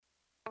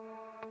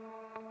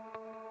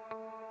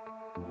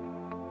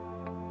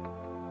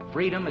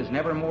freedom is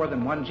never more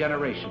than one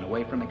generation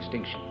away from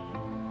extinction.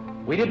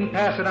 We didn't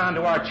pass it on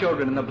to our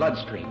children in the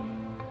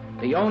bloodstream.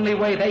 The only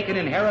way they can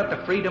inherit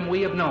the freedom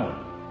we have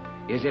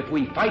known is if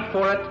we fight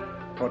for it,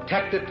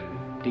 protect it,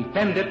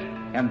 defend it,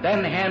 and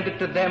then hand it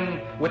to them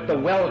with the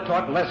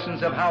well-taught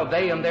lessons of how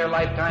they in their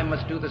lifetime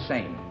must do the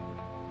same.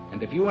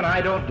 And if you and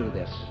I don't do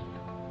this,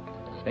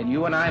 then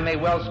you and I may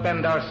well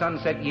spend our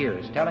sunset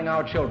years telling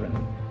our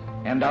children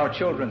and our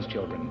children's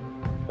children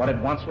what it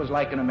once was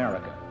like in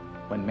America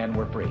when men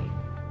were free.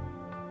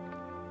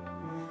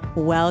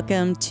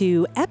 Welcome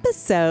to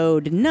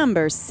episode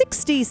number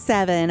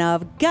 67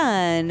 of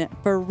Gun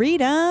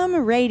Freedom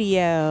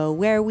Radio,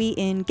 where we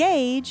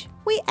engage,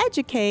 we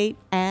educate,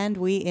 and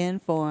we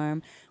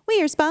inform.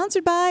 We are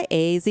sponsored by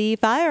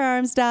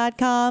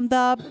azfirearms.com,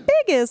 the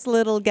biggest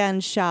little gun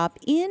shop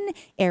in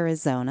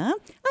Arizona.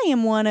 I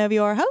am one of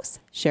your hosts,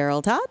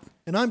 Cheryl Todd.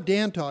 And I'm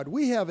Dan Todd.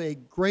 We have a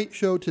great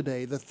show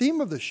today. The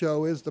theme of the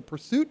show is the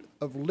pursuit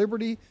of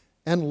liberty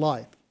and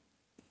life.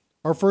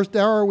 Our first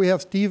hour, we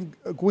have Steve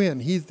Gwynn.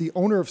 He's the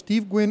owner of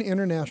Steve Gwynn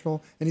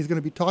International, and he's going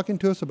to be talking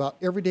to us about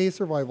everyday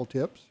survival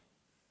tips.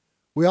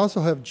 We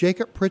also have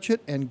Jacob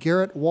Pritchett and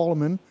Garrett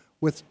Walleman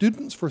with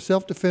Students for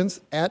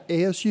Self-Defense at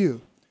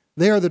ASU.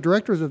 They are the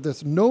directors of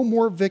this No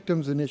More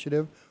Victims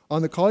initiative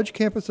on the college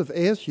campus of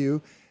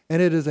ASU,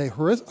 and it is a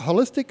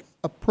holistic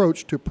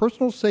approach to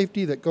personal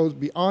safety that goes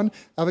beyond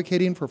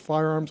advocating for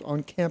firearms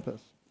on campus.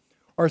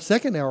 Our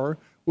second hour,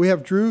 we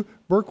have Drew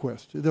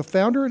Berquist, the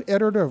founder and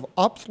editor of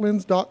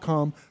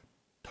OpsLens.com,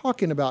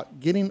 talking about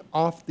getting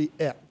off the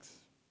X.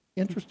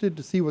 Interested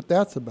to see what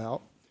that's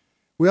about.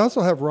 We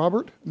also have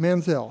Robert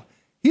Manzel.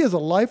 He is a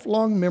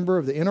lifelong member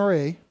of the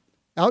NRA,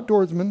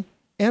 outdoorsman,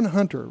 and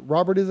hunter.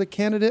 Robert is a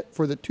candidate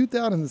for the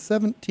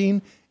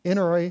 2017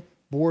 NRA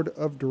Board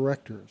of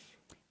Directors.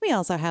 We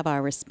also have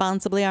our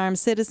Responsibly Armed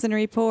Citizen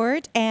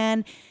Report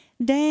and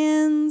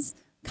Dan's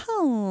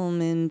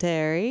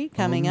commentary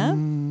coming up.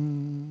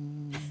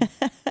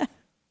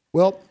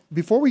 Well,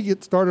 before we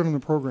get started on the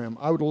program,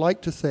 I would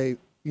like to say,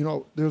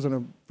 there's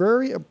a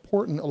very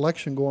important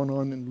election going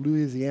on in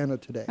Louisiana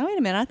today. Oh, wait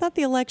a minute. I thought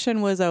the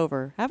election was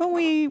over. Haven't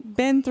we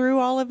been through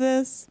all of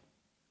this?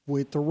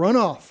 With the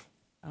runoff.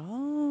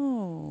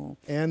 Oh.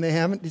 And they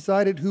haven't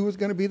decided who is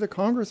going to be the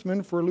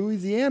congressman for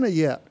Louisiana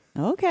yet.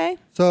 Okay.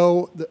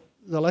 So the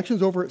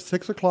election's over at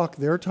 6 o'clock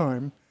their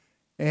time.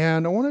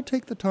 And I want to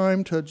take the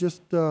time to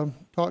just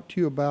talk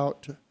to you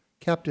about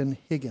Captain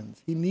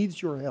Higgins. He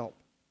needs your help.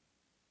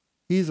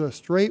 He's a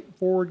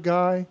straightforward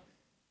guy.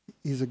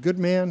 He's a good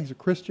man. He's a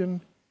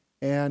Christian.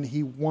 And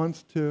he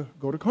wants to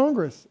go to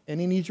Congress. And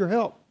he needs your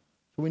help.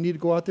 So we need to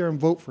go out there and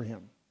vote for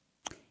him.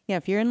 Yeah,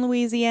 if you're in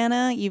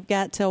Louisiana, you've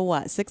got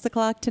till 6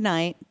 o'clock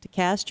tonight to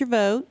cast your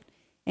vote.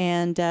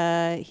 And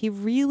he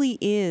really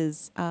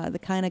is the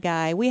kind of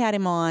guy. We had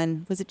him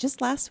on, was it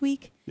just last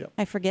week? Yep.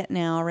 I forget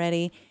now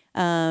already.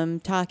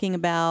 Talking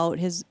about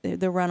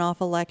the runoff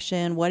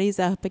election, what he's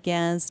up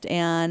against,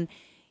 and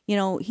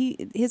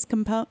his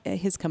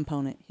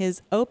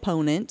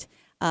opponent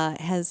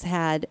has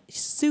had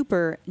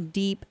super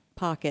deep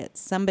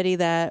pockets. Somebody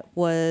that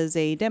was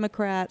a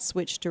Democrat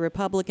switched to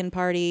Republican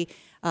Party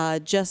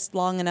just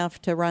long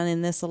enough to run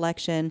in this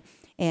election,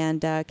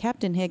 and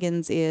Captain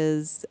Higgins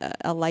is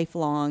a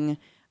lifelong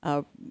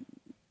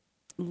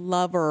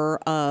lover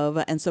of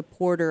and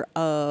supporter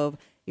of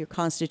your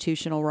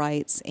constitutional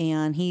rights,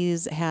 and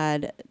he's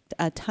had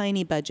a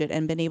tiny budget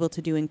and been able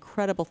to do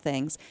incredible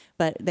things.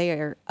 But they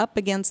are up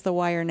against the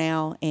wire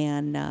now,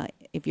 and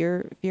if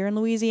you're in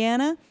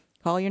Louisiana,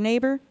 call your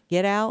neighbor,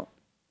 get out,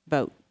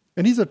 vote.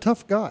 And he's a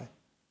tough guy.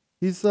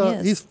 He's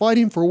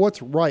fighting for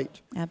what's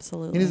right.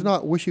 Absolutely. And he's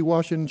not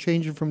wishy-washy and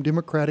changing from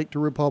Democratic to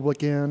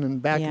Republican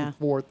and back and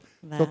forth.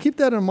 So keep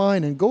that in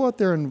mind and go out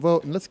there and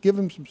vote, and let's give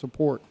him some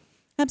support.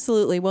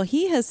 Absolutely. Well,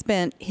 he has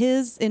spent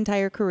his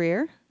entire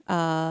career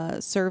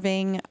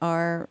serving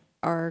our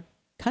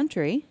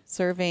country,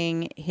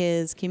 serving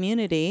his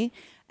community,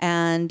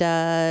 and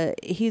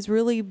he's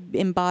really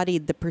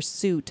embodied the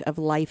pursuit of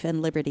life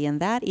and liberty, and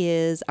that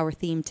is our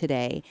theme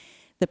today.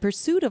 The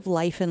pursuit of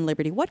life and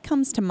liberty. What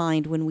comes to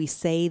mind when we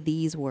say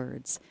these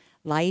words?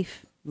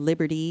 Life,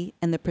 liberty,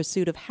 and the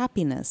pursuit of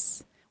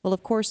happiness. Well,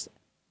 of course,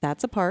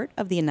 that's a part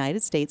of the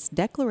United States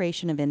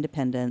Declaration of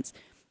Independence.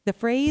 The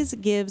phrase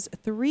gives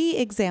 3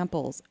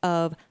 examples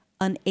of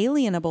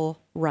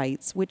unalienable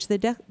rights, which the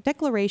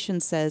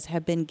Declaration says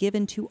have been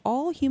given to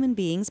all human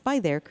beings by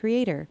their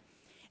Creator,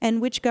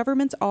 and which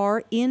governments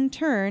are, in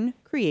turn,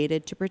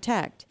 created to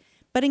protect.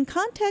 But in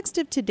context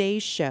of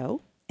today's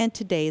show and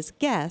today's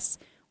guests,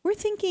 we're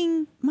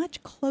thinking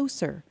much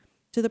closer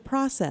to the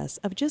process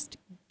of just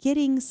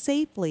getting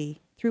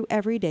safely through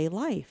everyday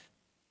life.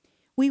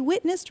 We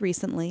witnessed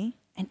recently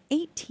an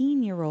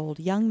 18-year-old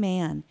young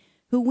man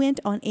who went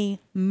on a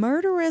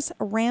murderous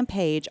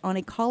rampage on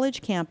a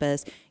college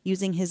campus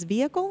using his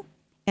vehicle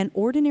and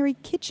ordinary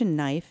kitchen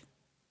knife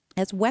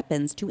as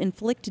weapons to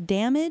inflict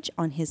damage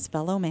on his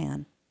fellow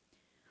man.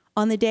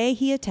 On the day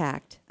he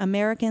attacked,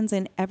 Americans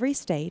in every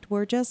state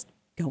were just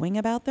going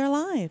about their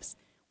lives,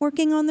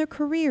 working on their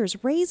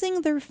careers,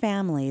 raising their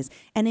families,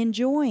 and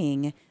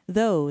enjoying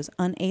those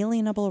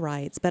unalienable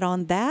rights. But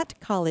on that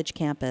college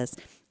campus,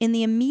 in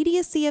the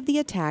immediacy of the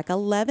attack,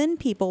 11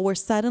 people were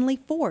suddenly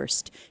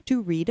forced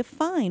to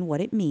redefine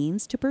what it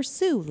means to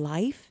pursue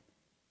life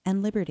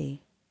and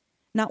liberty.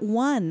 Not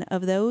one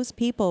of those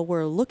people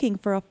were looking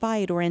for a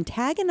fight or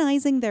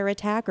antagonizing their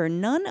attacker.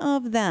 None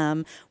of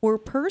them were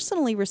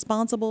personally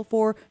responsible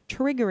for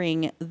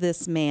triggering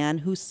this man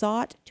who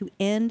sought to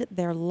end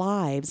their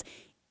lives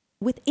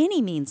with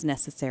any means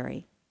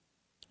necessary,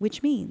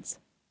 which means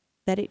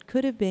that it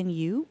could have been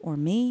you or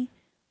me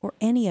or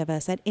any of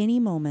us at any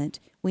moment.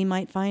 We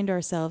might find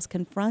ourselves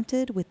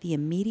confronted with the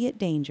immediate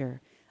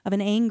danger of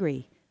an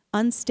angry,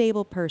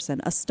 unstable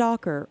person, a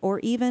stalker, or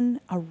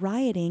even a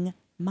rioting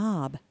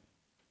mob.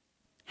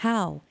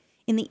 How,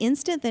 in the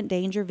instant that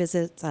danger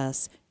visits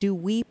us, do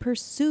we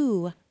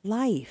pursue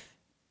life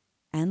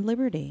and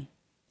liberty?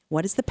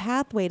 What is the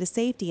pathway to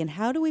safety, and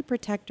how do we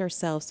protect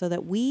ourselves so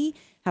that we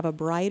have a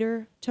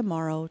brighter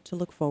tomorrow to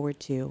look forward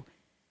to?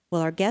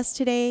 Well, our guests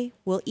today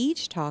will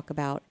each talk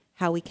about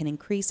how we can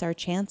increase our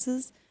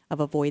chances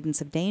of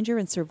avoidance of danger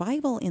and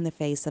survival in the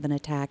face of an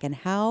attack, and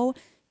how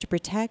to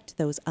protect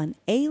those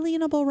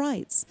unalienable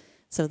rights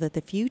so that the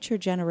future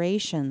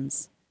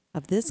generations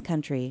of this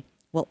country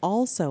will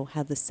also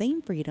have the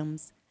same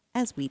freedoms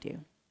as we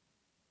do.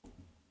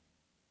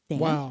 Dan?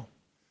 Wow.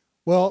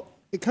 Well,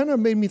 it kind of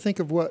made me think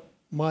of what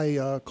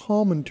my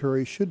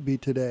commentary should be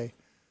today.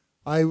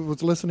 I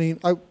was listening,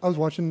 I was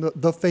watching the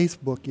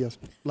Facebook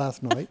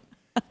last night,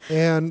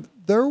 and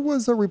there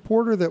was a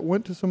reporter that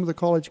went to some of the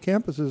college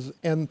campuses,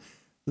 and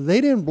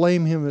they didn't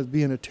blame him as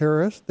being a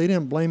terrorist. They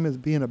didn't blame him as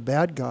being a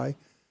bad guy.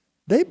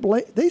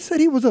 They said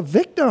he was a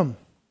victim.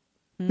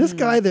 This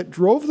guy that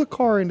drove the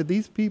car into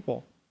these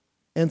people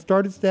and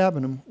started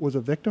stabbing them was a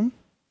victim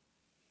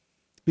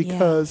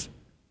because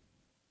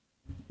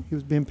he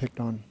was being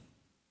picked on.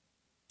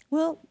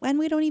 Well, and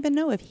we don't even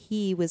know if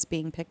he was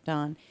being picked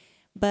on.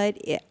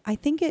 But I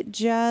think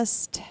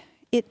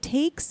it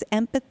takes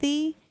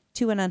empathy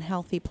to an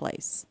unhealthy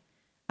place.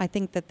 I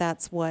think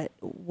that's what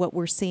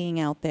we're seeing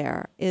out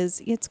there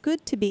is it's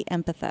good to be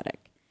empathetic.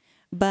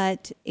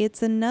 But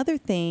it's another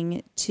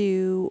thing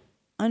to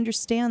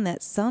understand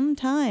that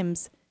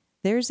sometimes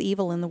there's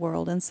evil in the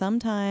world, and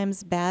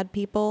sometimes bad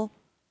people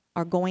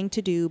are going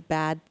to do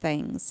bad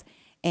things.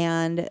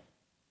 And,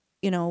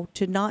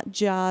 to not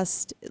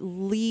just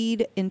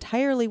lead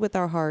entirely with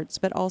our hearts,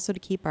 but also to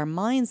keep our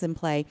minds in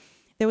play.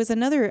 There was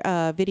another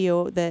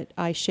video that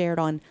I shared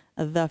on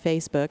the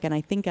Facebook, and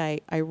I think I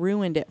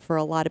ruined it for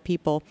a lot of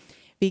people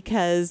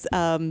because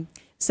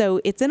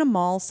so it's in a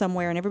mall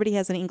somewhere, and everybody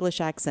has an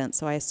English accent,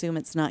 so I assume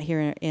it's not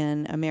here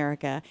in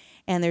America.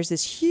 And there's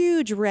this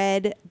huge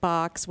red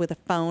box with a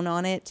phone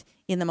on it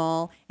in the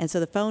mall, and so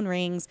the phone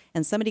rings,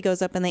 and somebody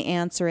goes up and they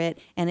answer it,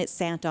 and it's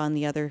Santa on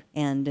the other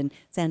end. And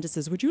Santa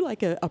says, "Would you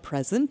like a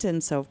present?"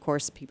 And so, of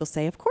course, people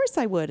say, "Of course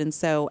I would." And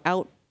so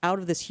out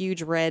of this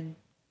huge red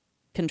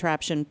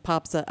contraption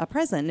pops a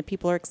present, and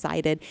people are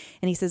excited.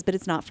 And he says, "But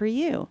it's not for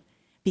you,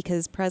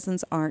 because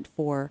presents aren't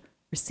for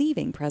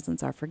receiving,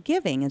 presents are for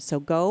giving. And so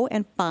go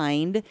and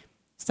find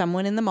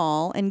someone in the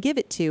mall and give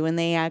it to." And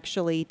they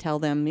actually tell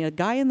them, a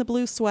guy in the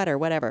blue sweater,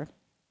 whatever.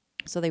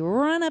 So they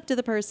run up to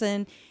the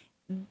person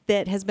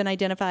that has been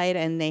identified,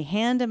 and they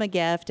hand him a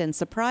gift and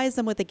surprise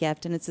them with a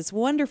gift. And it's this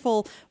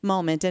wonderful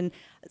moment. And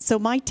so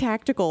my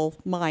tactical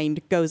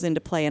mind goes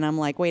into play, and I'm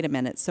like, wait a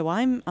minute. So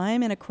I'm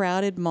in a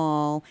crowded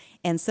mall,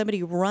 and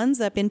somebody runs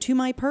up into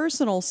my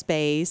personal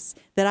space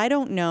that I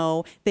don't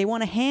know. They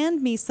want to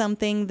hand me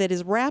something that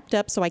is wrapped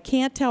up so I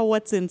can't tell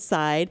what's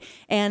inside.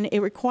 And it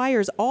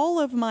requires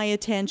all of my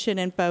attention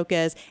and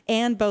focus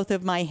and both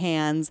of my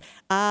hands.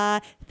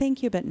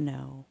 Thank you, but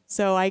no.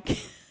 So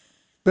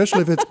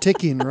Especially if it's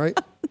ticking, right?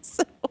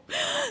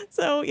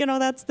 So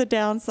that's the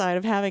downside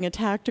of having a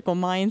tactical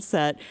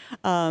mindset.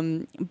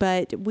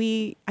 But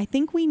I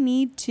think we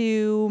need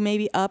to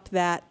maybe up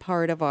that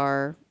part of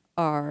our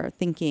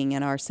thinking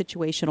and our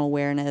situational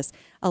awareness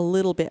a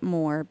little bit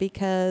more,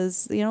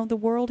 because, the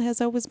world has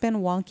always been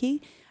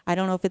wonky. I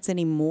don't know if it's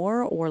any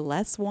more or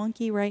less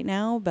wonky right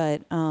now,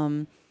 but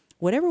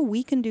whatever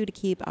we can do to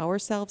keep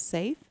ourselves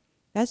safe,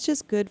 that's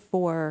just good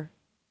for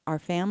our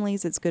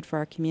families. It's good for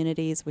our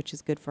communities, which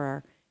is good for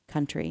our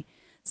country.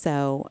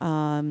 So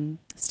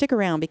stick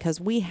around, because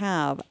we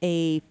have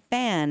a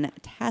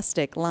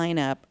fantastic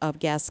lineup of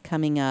guests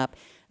coming up.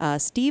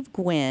 Steve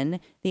Gwynn,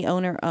 the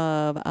owner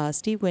of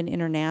Steve Gwynn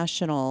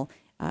International,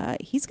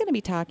 he's going to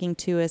be talking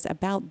to us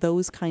about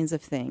those kinds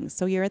of things.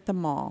 So you're at the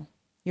mall,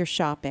 you're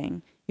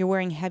shopping, you're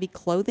wearing heavy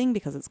clothing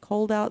because it's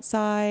cold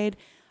outside.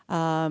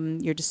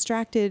 You're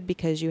distracted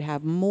because you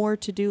have more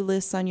to-do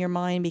lists on your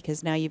mind,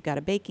 because now you've got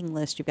a baking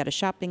list, you've got a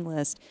shopping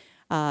list,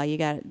 you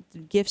got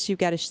gifts you've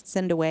got to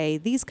send away,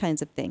 these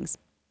kinds of things.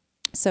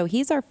 So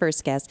he's our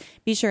first guest.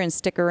 Be sure and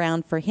stick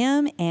around for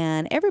him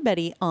and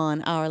everybody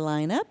on our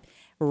lineup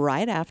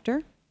right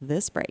after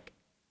this break.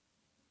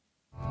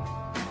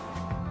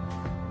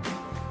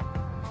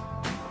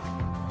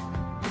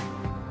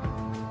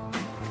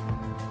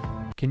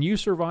 Can you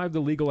survive the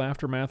legal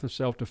aftermath of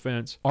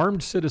self-defense?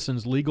 Armed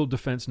Citizens Legal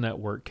Defense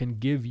Network can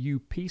give you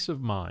peace of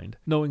mind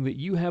knowing that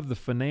you have the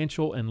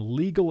financial and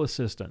legal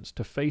assistance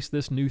to face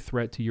this new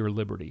threat to your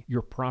liberty,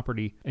 your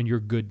property, and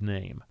your good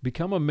name.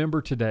 Become a member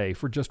today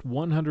for just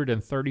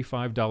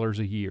 $135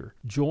 a year.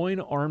 Join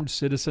Armed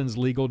Citizens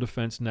Legal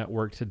Defense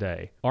Network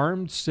today.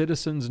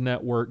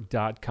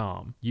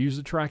 ArmedCitizensNetwork.com. Use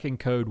the tracking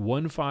code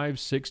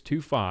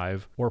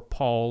 15625 or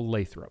Paul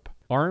Lathrop.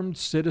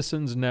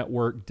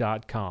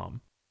 ArmedCitizensNetwork.com.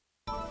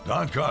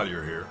 Don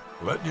Collier here,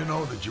 letting you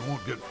know that you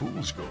won't get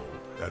fool's gold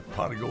at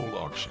Pot of Gold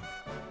Auction.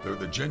 They're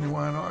the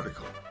genuine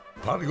article.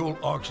 Pot of Gold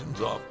auctions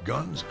off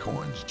guns,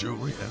 coins,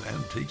 jewelry, and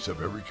antiques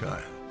of every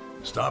kind.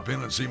 Stop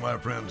in and see my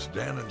friends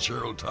Dan and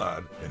Cheryl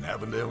Todd in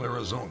Avondale,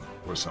 Arizona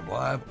for some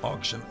live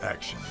auction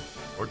action.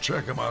 Or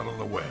check them out on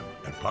the web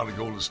at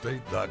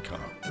potofgoldestate.com.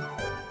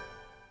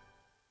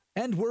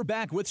 And we're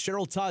back with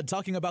Cheryl Todd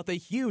talking about the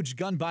huge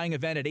gun buying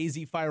event at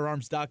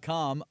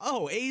azfirearms.com.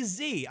 Oh,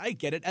 AZ, I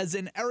get it, as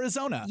in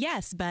Arizona.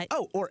 Yes, but...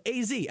 Oh, or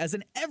AZ, as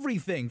in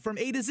everything from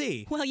A to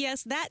Z. Well,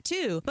 yes, that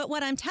too. But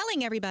what I'm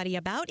telling everybody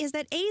about is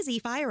that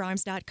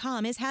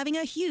azfirearms.com is having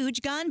a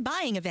huge gun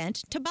buying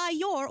event to buy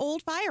your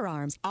old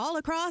firearms all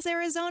across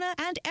Arizona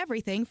and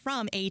everything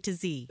from A to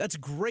Z. That's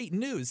great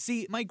news.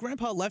 See, my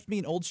grandpa left me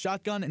an old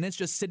shotgun and it's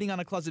just sitting on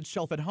a closet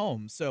shelf at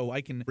home, so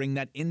I can bring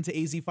that into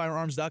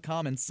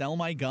azfirearms.com and sell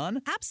my gun.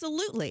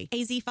 Absolutely.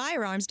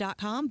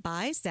 azfirearms.com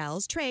buys,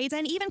 sells, trades,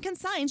 and even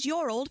consigns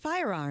your old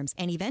firearms.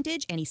 Any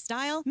vintage, any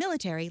style,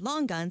 military,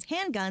 long guns,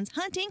 handguns,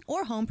 hunting,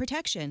 or home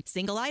protection.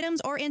 Single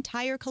items or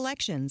entire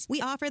collections. We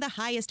offer the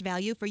highest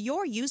value for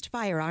your used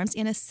firearms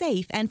in a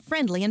safe and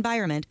friendly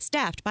environment,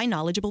 staffed by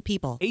knowledgeable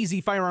people.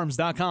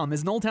 azfirearms.com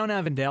is in Old Town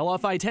Avondale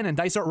off I-10 and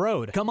Dysart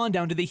Road. Come on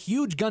down to the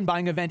huge gun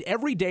buying event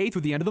every day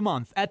through the end of the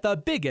month at the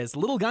biggest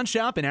little gun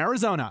shop in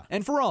Arizona.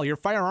 And for all your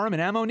firearm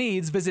and ammo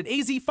needs, visit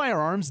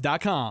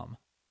azfirearms.com.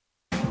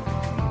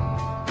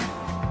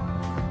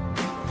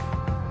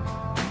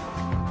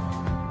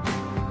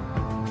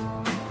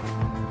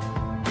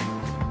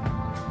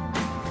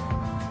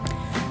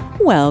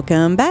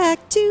 Welcome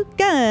back to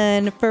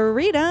Gun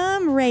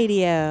Freedom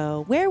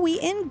Radio, where we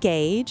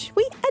engage,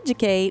 we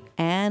educate,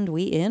 and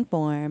we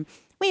inform.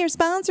 We are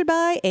sponsored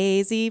by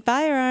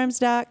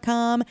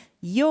azfirearms.com,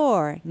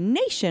 your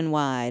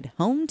nationwide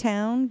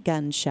hometown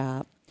gun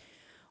shop.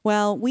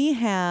 Well, we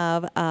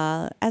have,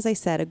 as I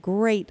said, a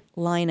great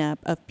lineup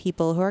of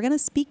people who are going to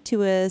speak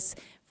to us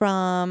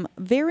from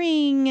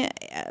varying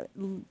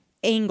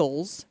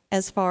angles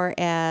as far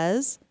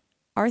as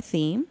our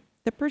theme,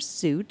 the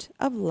pursuit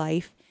of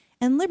life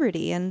and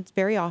liberty. And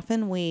very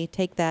often we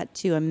take that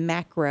to a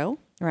macro,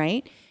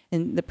 right?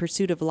 And the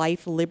pursuit of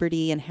life,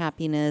 liberty, and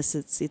happiness.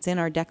 It's in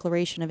our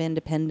Declaration of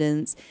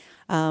Independence.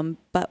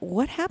 But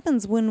what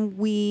happens when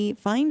we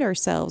find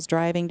ourselves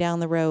driving down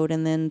the road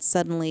and then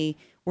suddenly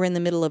we're in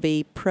the middle of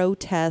a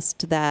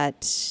protest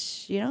that,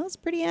 is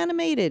pretty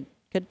animated,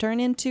 could turn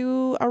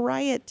into a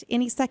riot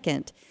any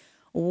second?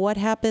 What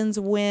happens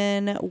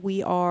when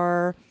we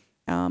are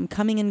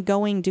coming and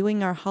going,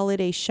 doing our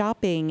holiday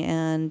shopping,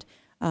 and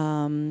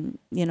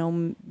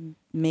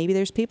maybe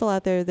there's people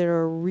out there that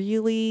are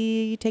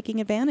really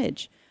taking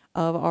advantage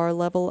of our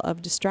level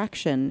of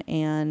distraction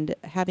and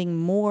having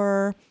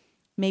more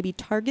maybe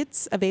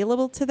targets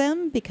available to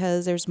them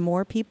because there's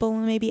more people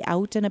maybe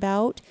out and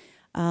about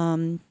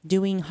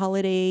doing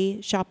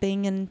holiday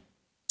shopping and,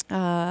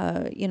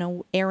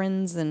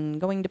 errands and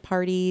going to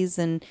parties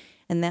and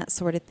that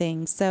sort of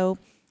thing. So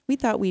we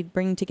thought we'd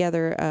bring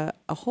together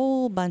a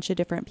whole bunch of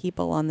different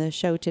people on the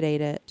show today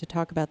to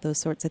talk about those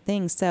sorts of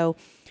things. So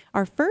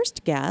our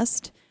first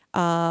guest,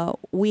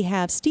 we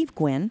have Steve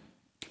Gwynn.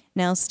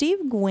 Now,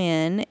 Steve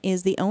Gwynn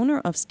is the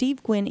owner of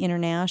Steve Gwynn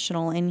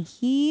International, and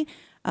he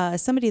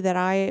somebody that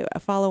I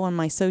follow on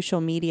my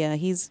social media.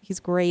 He's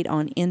great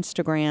on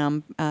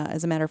Instagram,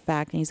 as a matter of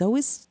fact, and he's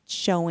always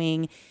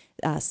showing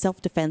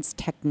self-defense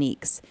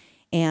techniques.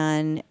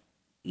 And,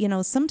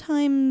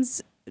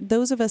 sometimes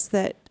those of us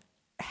that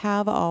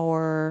have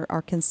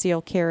our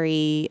concealed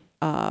carry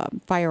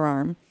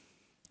firearm,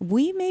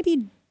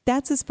 maybe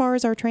that's as far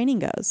as our training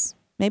goes.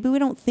 Maybe we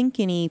don't think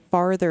any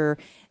farther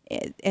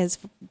as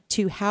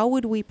to how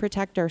would we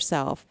protect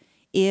ourselves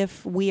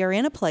if we are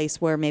in a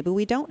place where maybe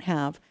we don't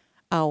have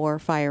our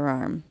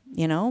firearm.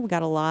 We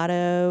got a lot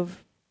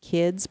of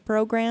kids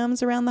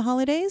programs around the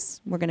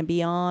holidays. We're going to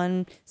be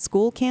on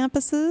school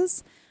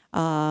campuses.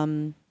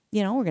 We're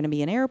going to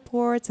be in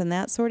airports and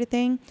that sort of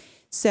thing.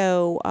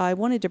 So I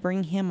wanted to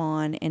bring him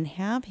on and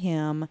have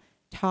him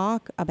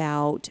talk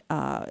about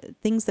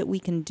things that we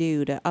can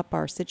do to up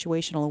our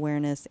situational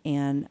awareness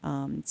and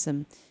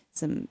some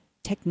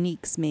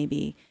techniques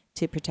maybe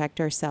to protect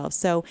ourselves.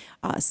 So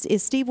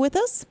is Steve with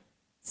us?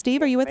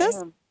 Steve, are you with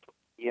us?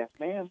 Yes,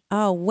 ma'am.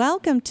 Oh,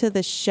 welcome to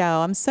the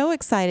show. I'm so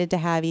excited to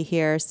have you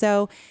here.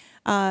 So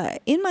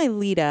in my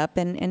lead up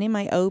and in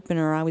my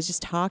opener, I was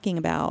just talking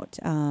about,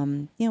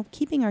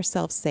 keeping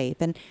ourselves safe.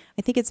 And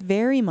I think it's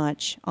very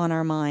much on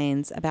our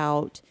minds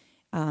about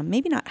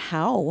maybe not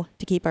how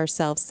to keep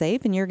ourselves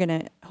safe. And you're going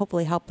to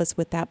hopefully help us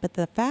with that. But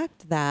the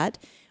fact that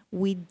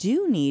we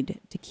do need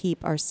to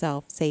keep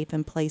ourselves safe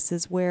in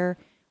places where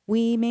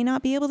we may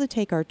not be able to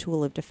take our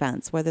tool of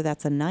defense, whether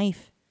that's a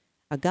knife,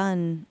 a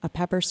gun, a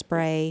pepper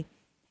spray.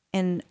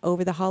 And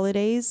over the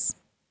holidays,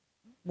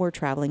 we're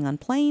traveling on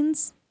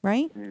planes,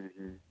 right?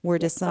 Mm-hmm. We're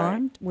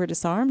disarmed. We're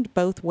disarmed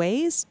both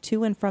ways,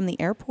 to and from the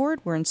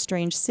airport. We're in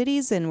strange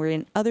cities, and we're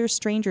in other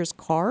strangers'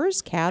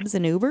 cars, cabs,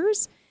 and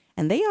Ubers.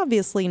 And they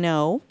obviously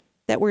know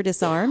that we're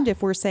disarmed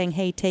if we're saying,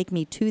 hey, take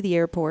me to the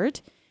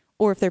airport,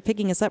 or if they're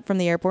picking us up from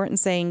the airport and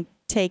saying,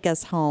 take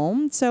us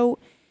home. So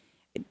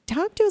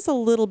talk to us a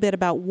little bit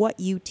about what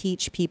you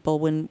teach people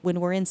when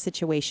we're in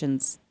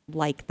situations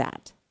like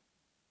that.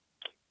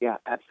 Yeah,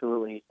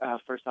 absolutely.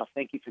 First off,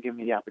 thank you for giving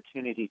me the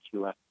opportunity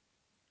to,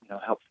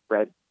 help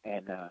spread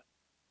and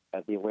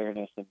the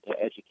awareness and to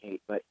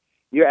educate. But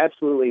you're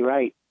absolutely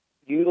right.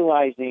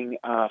 Utilizing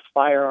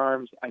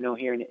firearms, I know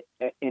here in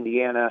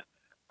Indiana,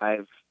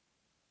 I've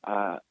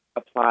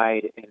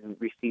applied and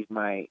received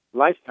my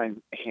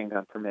lifetime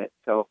handgun permit.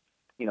 So,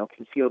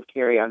 concealed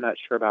carry, I'm not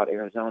sure about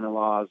Arizona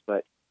laws,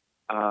 but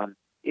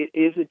it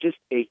is just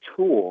a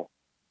tool.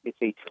 It's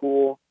a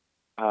tool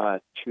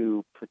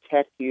to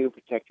protect you,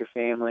 protect your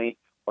family,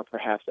 or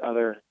perhaps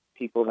other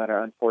people that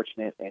are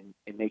unfortunate and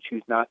they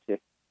choose not to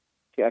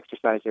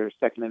exercise their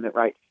Second Amendment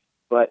right.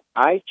 But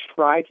I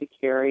try to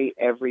carry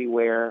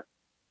everywhere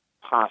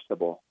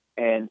possible.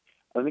 And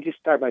let me just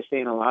start by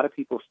saying a lot of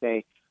people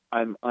say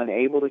I'm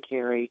unable to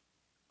carry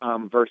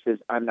versus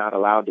I'm not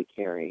allowed to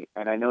carry.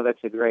 And I know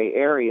that's a gray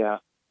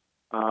area.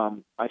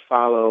 I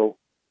follow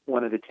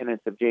one of the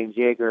tenets of James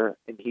Yeager,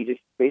 and he just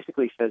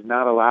basically says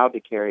not allowed to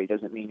carry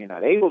doesn't mean you're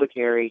not able to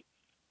carry.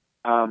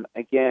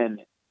 Again,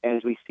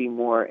 as we see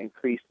more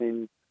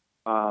increasing,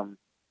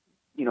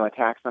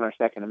 attacks on our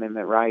Second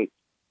Amendment rights,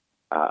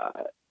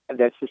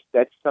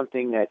 that's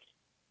something that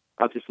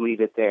I'll just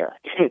leave it there.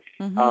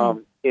 Mm-hmm.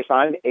 If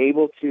I'm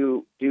able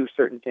to do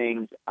certain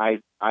things, I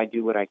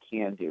do what I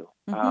can do.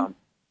 Mm-hmm.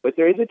 But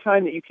there is a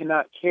time that you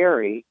cannot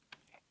carry,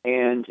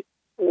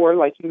 or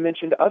like you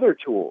mentioned, other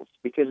tools.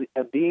 Because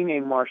being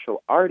a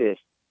martial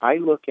artist, I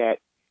look at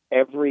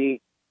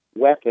every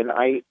weapon.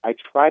 I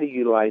try to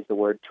utilize the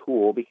word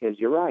tool because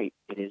you're right.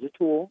 It is a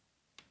tool.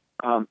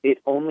 It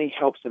only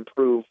helps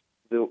improve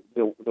the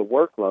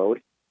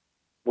workload.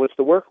 What's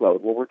the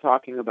workload? Well, we're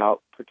talking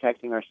about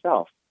protecting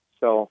ourselves.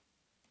 So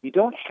you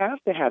don't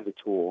have to have the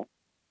tool.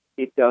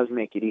 It does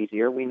make it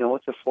easier. We know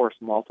it's a force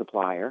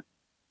multiplier.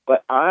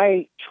 But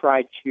I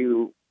try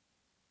to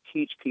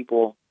teach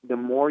people the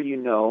more you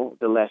know,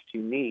 the less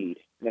you need.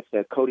 And that's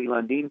the Cody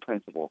Lundin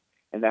principle.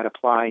 And that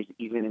applies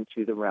even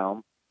into the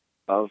realm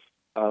of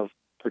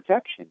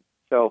protection.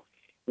 So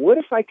what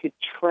if I could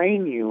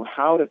train you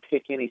how to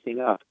pick anything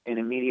up and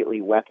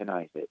immediately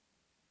weaponize it?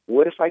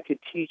 What if I could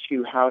teach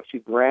you how to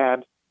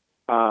grab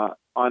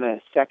on a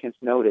second's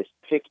notice,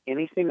 pick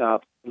anything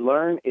up,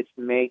 learn its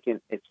make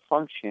and its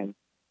function,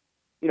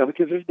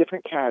 because there's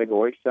different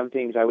categories. Some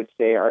things I would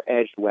say are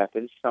edged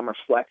weapons, some are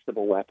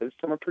flexible weapons,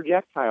 some are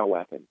projectile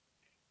weapons.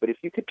 But if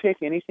you could pick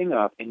anything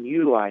up and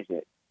utilize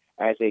it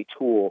as a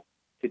tool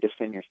to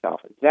defend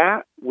yourself,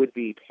 that would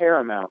be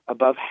paramount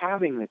above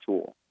having the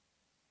tool.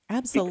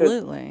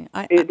 Absolutely.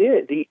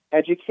 The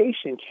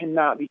education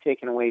cannot be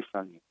taken away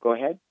from you. Go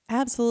ahead.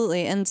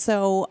 Absolutely. And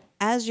so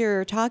as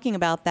you're talking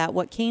about that,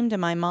 what came to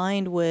my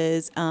mind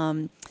was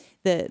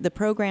the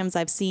programs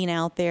I've seen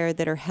out there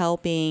that are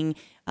helping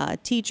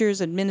teachers,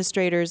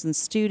 administrators, and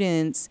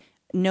students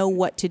know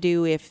what to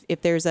do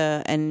if there's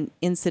an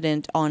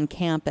incident on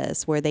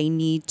campus where they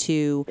need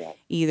to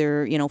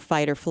either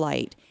fight or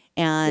flight.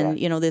 And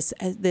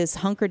this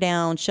hunker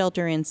down,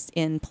 shelter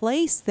in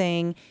place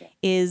thing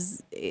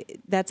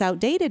that's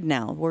outdated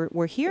now.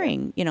 We're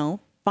hearing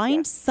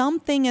find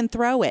something and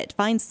throw it.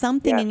 Find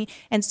something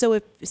and so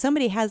if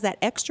somebody has that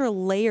extra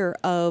layer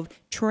of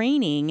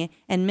training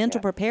and mental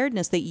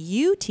preparedness that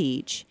you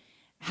teach,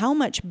 how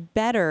much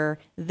better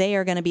they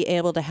are going to be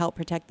able to help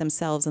protect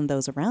themselves and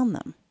those around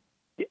them.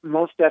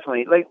 Most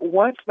definitely. Like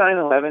once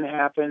 9/11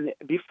 happened,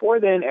 before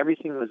then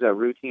everything was a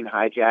routine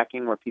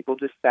hijacking where people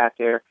just sat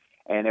there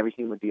and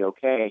everything would be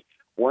okay.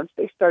 Once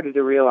they started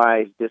to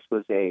realize this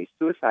was a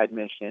suicide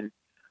mission,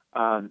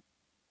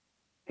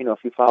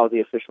 if you follow the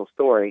official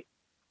story,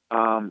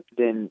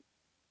 then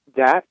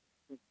that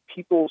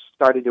people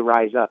started to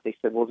rise up. They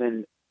said, well,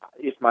 then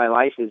if my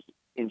life is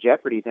in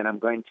jeopardy, then I'm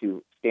going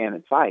to stand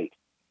and fight.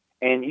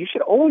 And you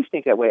should always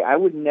think that way. I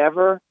would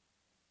never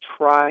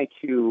try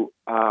to,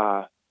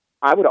 I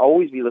would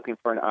always be looking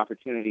for an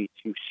opportunity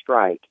to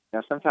strike.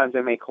 Now, sometimes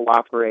I may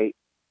cooperate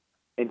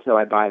until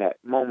I buy that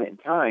moment in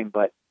time,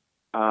 but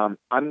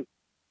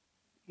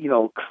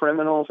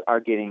criminals are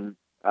getting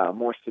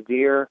more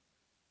severe.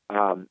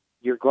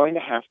 You're going to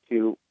have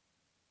to.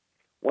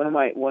 One of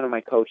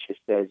my coaches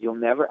says, "You'll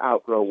never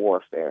outgrow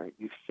warfare.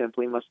 You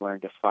simply must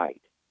learn to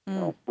fight."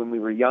 When we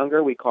were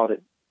younger, we called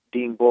it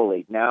being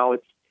bullied. Now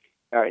it's,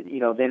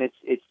 then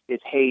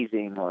it's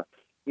hazing, or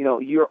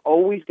you're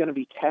always going to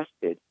be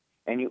tested,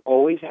 and you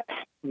always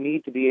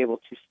need to be able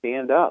to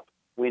stand up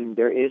when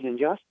there is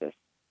injustice.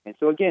 And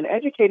so again,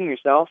 educating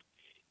yourself,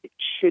 it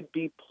should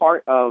be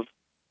part of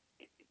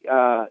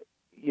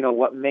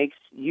what makes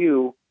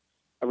you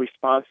a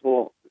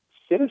responsible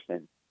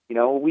citizen.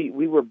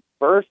 We were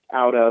birthed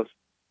out of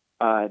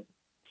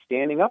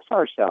standing up for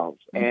ourselves,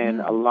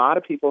 and a lot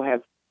of people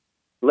have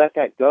let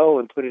that go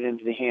and put it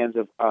into the hands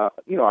of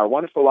our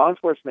wonderful law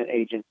enforcement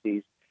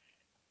agencies,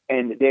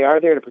 and they are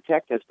there to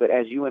protect us. But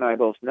as you and I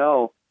both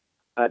know,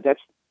 that's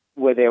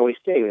what they always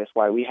say. That's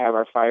why we have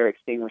our fire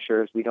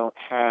extinguishers. We don't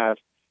have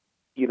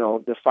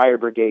the fire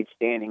brigade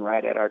standing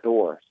right at our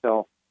door.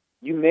 So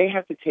you may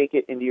have to take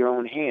it into your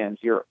own hands.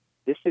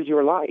 This is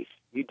your life.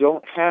 You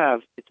don't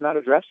have. It's not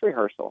a dress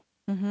rehearsal.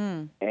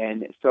 Mm-hmm.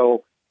 And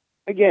so,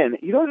 again,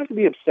 you don't have to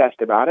be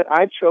obsessed about it.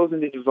 I've chosen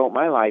to devote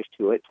my life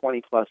to it,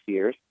 20-plus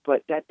years,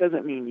 but that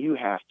doesn't mean you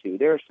have to.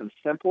 There are some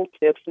simple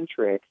tips and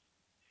tricks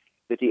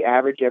that the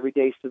average,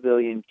 everyday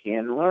civilian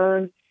can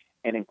learn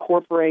and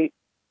incorporate,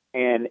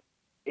 and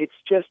it's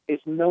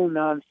no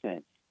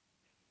nonsense.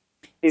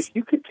 If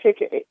you could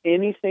pick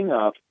anything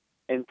up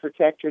and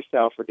protect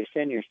yourself or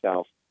defend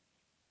yourself,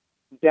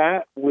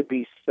 that would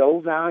be so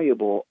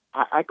valuable.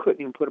 I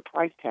couldn't even put a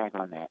price tag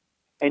on that.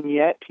 And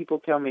yet people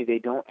tell me they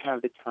don't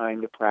have the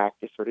time to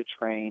practice or to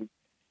train.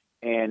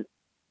 And,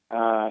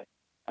 to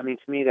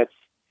me,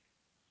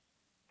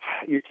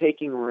 you're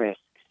taking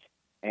risks.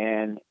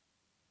 And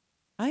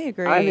I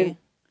agree.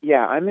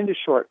 I'm into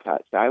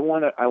shortcuts. I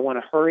want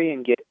to hurry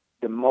and get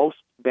the most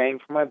bang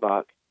for my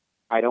buck.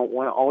 I don't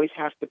want to always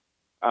have to,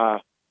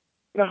 how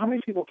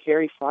many people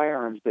carry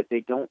firearms but they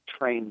don't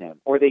train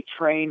them, or they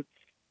train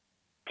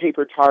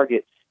paper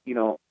targets,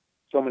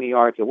 so many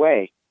yards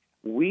away.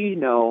 We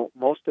know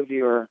most of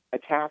your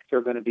attacks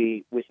are going to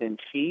be within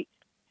feet,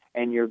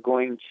 and you're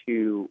going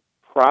to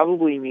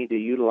probably need to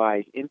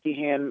utilize empty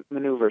hand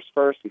maneuvers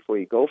first before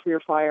you go for your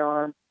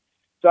firearm.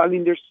 So,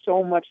 there's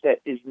so much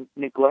that is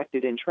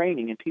neglected in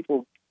training, and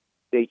people,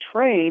 they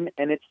train,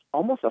 and it's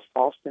almost a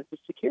false sense of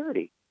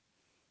security.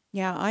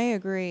 Yeah, I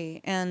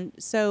agree. And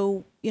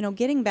so,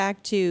 getting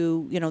back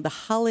to, the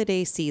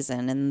holiday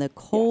season and the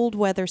cold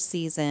weather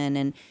season,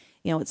 and,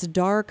 it's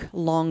dark,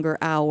 longer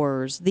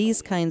hours,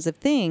 these kinds of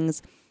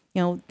things,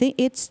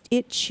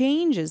 it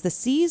changes. The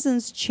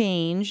seasons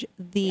change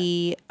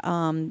the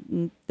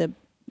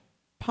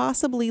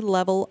possibly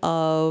level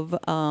of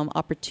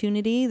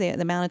opportunity, the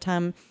amount of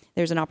time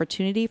there's an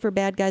opportunity for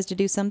bad guys to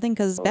do something,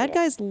 because bad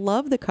guys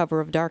love the cover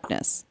of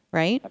darkness,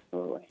 right?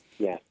 Absolutely.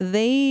 Yeah.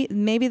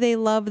 Maybe they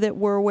love that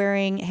we're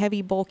wearing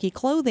heavy, bulky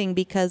clothing,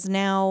 because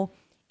now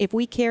if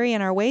we carry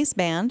in our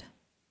waistband,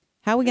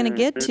 how are we going to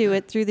get to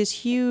it through this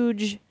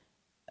huge,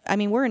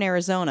 we're in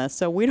Arizona,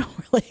 so we don't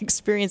really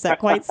experience that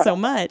quite so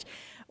much.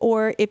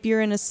 Or if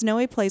you're in a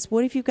snowy place,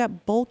 what if you've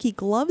got bulky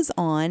gloves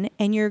on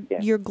and your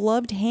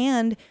gloved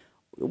hand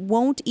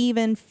won't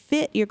even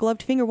fit, your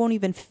gloved finger won't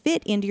even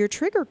fit into your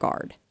trigger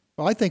guard?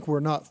 Well, I think we're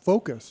not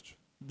focused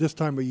this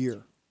time of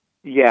year.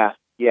 Yeah,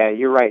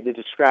 you're right.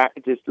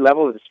 This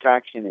level of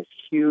distraction is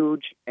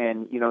huge,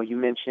 and you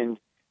mentioned,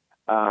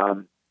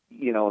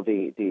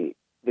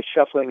 the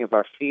shuffling of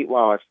our feet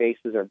while our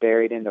faces are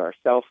buried into our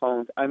cell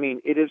phones.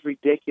 It is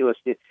ridiculous.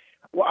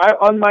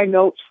 On my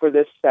notes for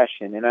this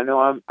session, and I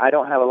know I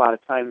don't have a lot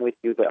of time with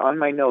you, but on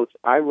my notes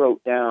I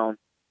wrote down,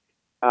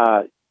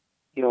 a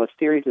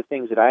series of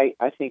things that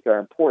I think are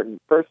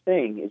important. First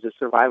thing is a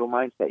survival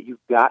mindset. You've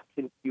got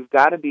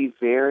to be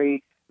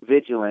very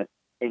vigilant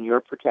in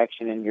your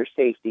protection and your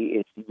safety.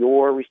 It's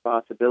your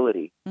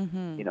responsibility,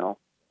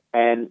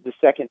 And the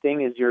second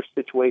thing is your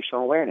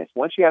situational awareness.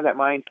 Once you have that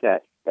mindset,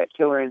 that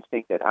killer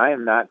instinct that I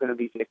am not going to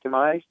be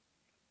victimized,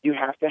 you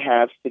have to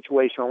have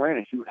situational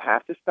awareness. You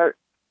have to start,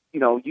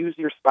 use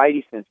your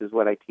spidey sense is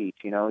what I teach.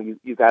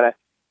 You got to,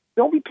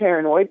 don't be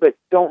paranoid, but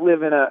don't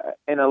live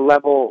in a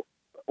level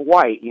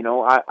white.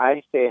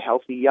 I say a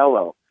healthy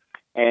yellow,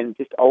 and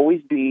just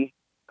always be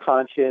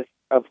conscious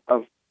of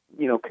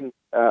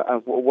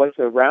what's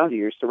around you,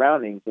 your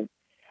surroundings, and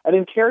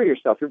then carry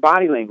yourself. Your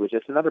body language.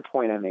 That's another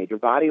point I made. Your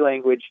body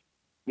language.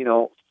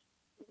 Move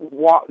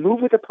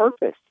with a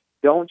purpose.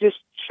 Don't just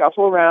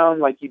shuffle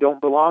around like you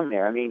don't belong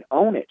there.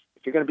 Own it.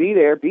 If you're going to be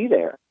there, be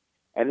there.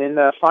 And then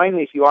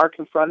finally, if you are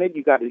confronted,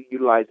 you got to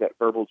utilize that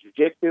verbal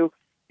jujitsu.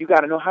 You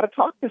got to know how to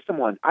talk to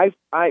someone.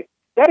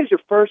 That is your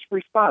first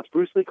response.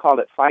 Bruce Lee called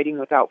it fighting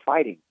without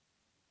fighting.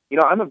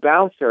 I'm a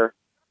bouncer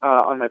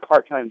on my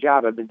part-time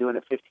job. I've been doing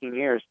it 15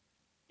 years.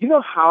 You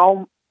know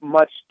how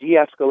much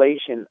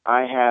de-escalation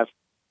I have.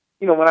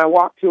 When I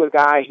walk to a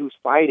guy who's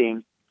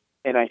fighting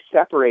and I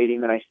separate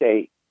him and I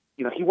say,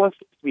 he wants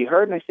to be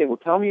heard, and I say, well,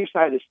 tell me your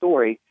side of the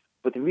story,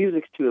 but the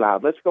music's too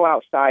loud. Let's go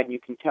outside and you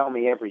can tell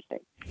me everything.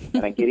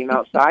 And I get him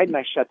outside and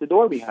I shut the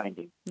door behind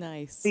him.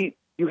 Nice. See,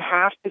 you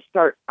have to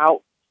start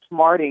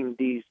outsmarting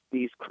these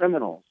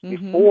criminals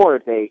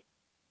before they,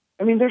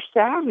 they're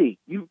savvy.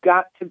 You've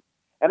got to,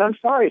 and I'm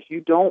sorry, if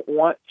you don't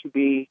want to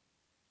be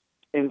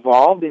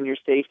involved in your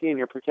safety and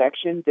your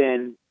protection,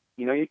 then,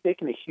 you're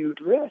taking a huge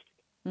risk.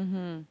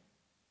 Mm-hmm.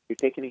 You're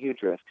taking a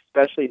huge risk,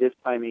 especially this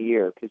time of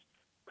year, because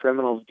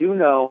criminals do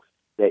know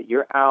that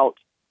you're out,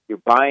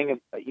 you're buying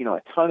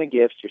a ton of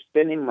gifts, you're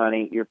spending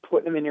money, you're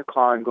putting them in your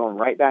car and going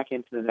right back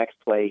into the next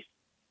place,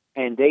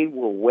 and they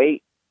will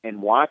wait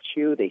and watch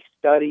you. They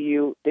study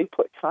you. They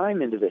put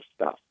time into this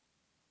stuff.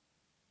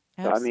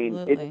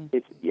 Absolutely. So, I mean,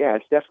 it's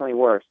definitely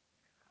worse.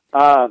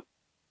 Last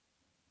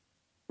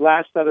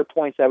other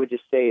points I would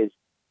just say is,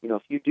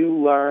 if you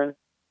do learn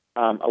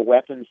a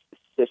weapons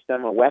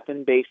system, a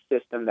weapon-based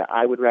system that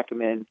I would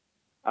recommend,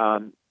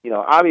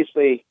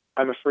 obviously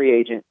I'm a free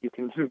agent. You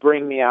can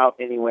bring me out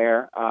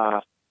anywhere.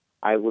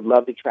 I would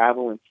love to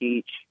travel and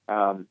teach.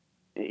 I'm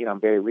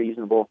very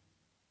reasonable,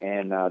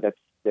 and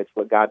that's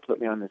what God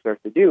put me on this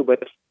earth to do.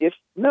 But if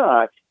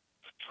not,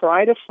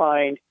 try to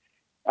find.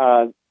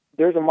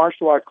 There's a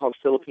martial art called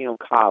Filipino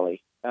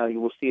Kali.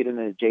 You will see it in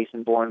the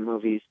Jason Bourne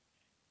movies,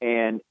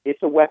 and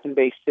it's a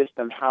weapon-based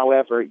system.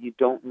 However, you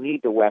don't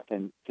need the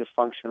weapon to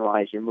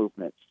functionalize your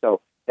movements.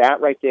 So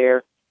that right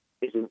there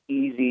is an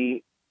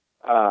easy.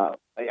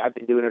 I've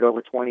been doing it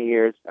over 20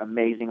 years.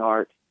 Amazing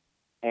art,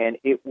 and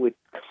it would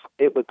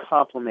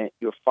complement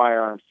your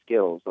firearm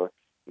skills, or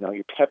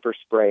your pepper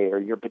spray or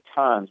your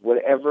batons,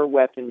 whatever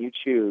weapon you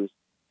choose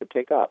to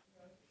pick up.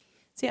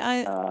 See,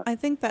 I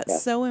think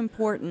that's so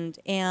important.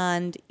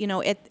 And,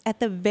 at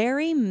the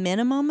very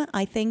minimum,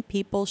 I think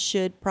people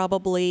should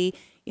probably,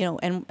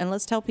 and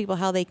let's tell people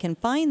how they can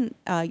find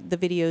the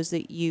videos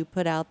that you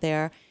put out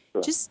there.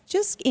 Sure.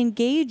 Just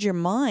engage your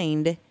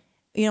mind,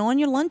 on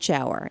your lunch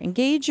hour.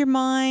 Engage your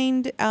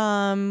mind,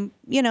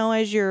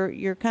 as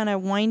you're kind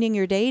of winding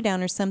your day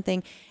down or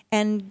something,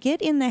 and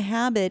get in the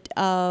habit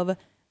of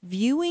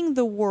viewing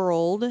the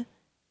world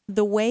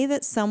the way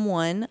that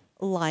someone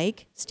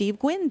like Steve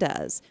Gwynn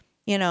does.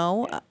 You're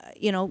not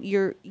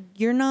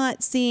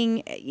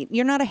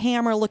a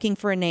hammer looking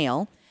for a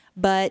nail,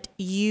 but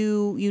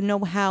you know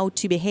how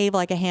to behave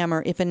like a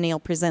hammer if a nail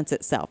presents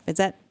itself. Is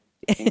that?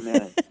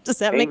 Amen. Does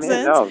that make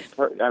sense? No,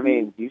 I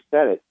mean, you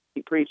said it.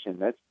 Keep preaching.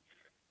 That's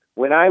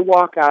when I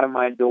walk out of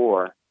my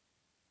door.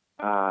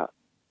 I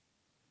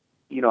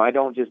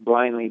don't just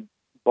blindly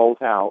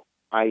bolt out.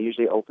 I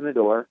usually open the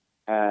door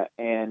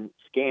and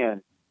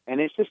scan,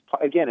 and it's just,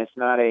 again, it's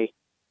not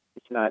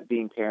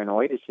being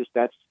paranoid. It's just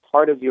that is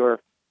part of your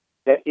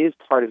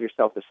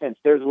self-defense.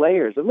 There's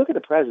layers. Look at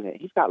the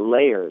president. He's got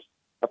layers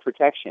of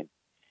protection.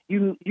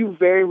 You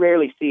very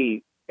rarely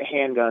see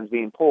handguns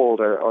being pulled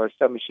or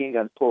submachine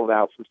guns pulled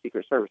out from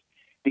Secret Service,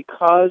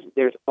 because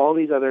there's all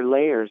these other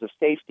layers of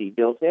safety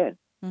built in.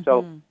 Mm-hmm.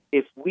 So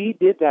if we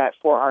did that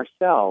for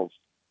ourselves,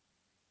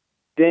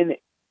 then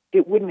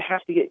it wouldn't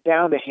have to get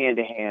down to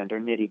hand-to-hand or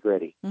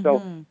nitty-gritty. Mm-hmm.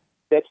 So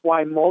that's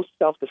why most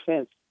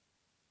self-defense,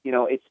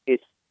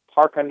 it's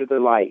park under the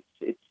lights.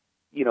 It's,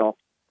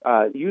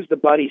 use the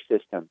buddy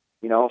system.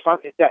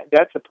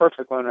 That's a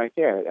perfect one right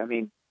there. I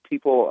mean,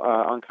 people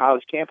on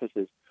college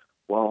campuses,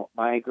 well,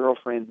 my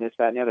girlfriend, this,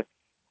 that, and the other.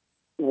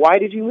 Why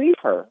did you leave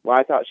her? Well,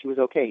 I thought she was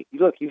okay.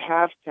 Look, you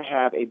have to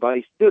have a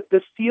buddy.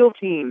 The SEAL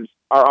teams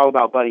are all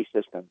about buddy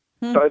systems.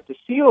 So if the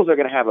SEALs are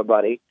going to have a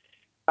buddy,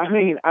 I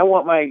mean, I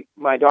want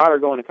my daughter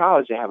going to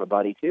college to have a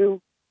buddy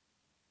too.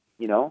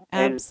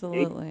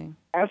 Absolutely.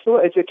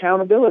 Absolutely. It's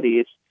accountability.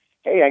 It's,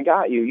 hey, I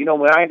got you.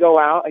 When I go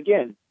out,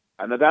 again,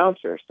 I'm a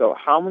bouncer. So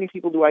how many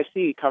people do I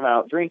see come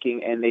out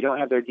drinking and they don't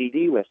have their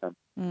DD with them?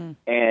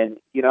 And,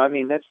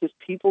 that's just,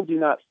 people do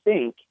not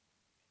think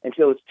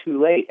until it's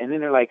too late. And then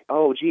they're like,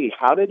 oh, gee,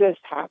 how did this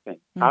happen?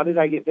 How did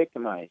I get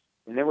victimized?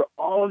 And there were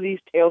all of these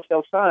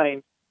telltale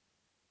signs.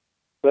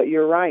 But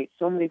you're right.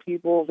 So many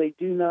people, they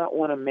do not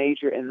want to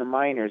major in the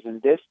minors.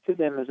 And this to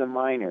them is a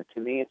minor.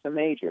 To me, it's a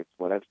major. It's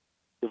what I've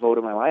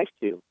devoted my life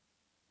to.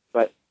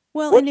 But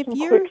and if some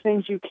you're... quick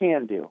things you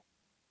can do?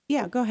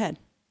 Yeah, go ahead.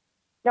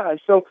 Yeah,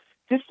 so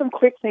just some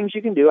quick things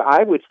you can do.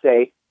 I would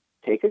say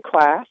take a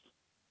class.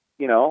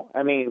 You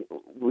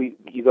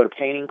go to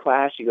painting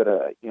class, you go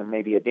to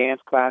maybe a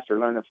dance class or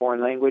learn a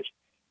foreign language.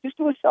 Just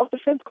do a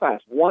self-defense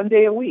class 1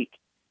 day a week,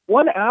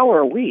 1 hour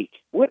a week.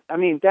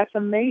 That's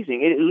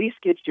amazing. It at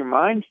least gets your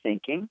mind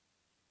thinking,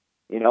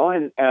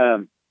 and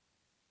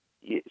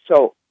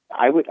so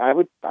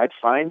I'd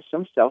find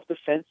some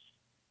self-defense.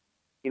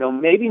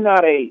 Maybe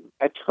not a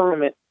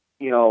tournament,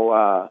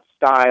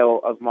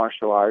 style of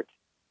martial arts,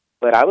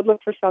 but I would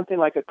look for something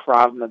like a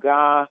Krav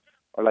Maga,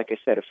 or like I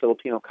said, a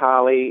Filipino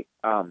Kali,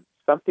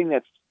 something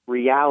that's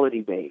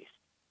reality-based.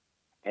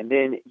 And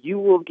then you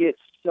will get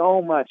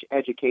so much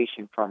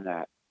education from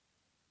that.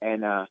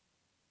 And,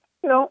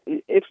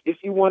 if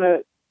you want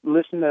to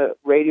listen to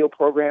radio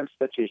programs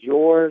such as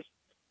yours,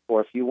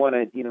 or if you want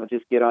to,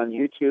 just get on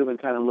YouTube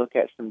and kind of look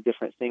at some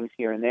different things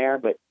here and there,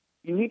 but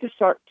you need to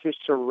start to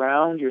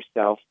surround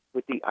yourself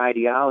with the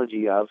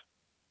ideology of,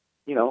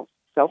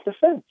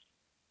 self-defense.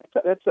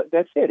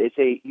 That's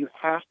it.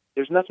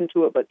 There's nothing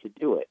to it but to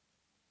do it.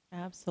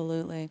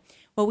 Absolutely.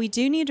 Well, we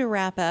do need to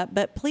wrap up,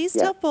 but please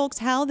tell folks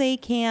how they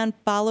can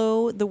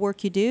follow the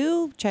work you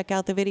do, check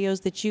out the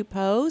videos that you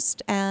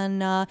post,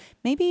 and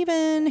maybe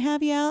even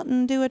have you out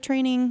and do a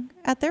training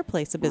at their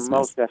place of business.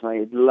 Most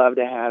definitely. I'd love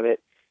to have it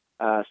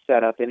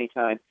set up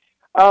anytime.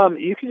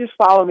 You can just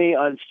follow me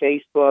on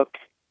Facebook,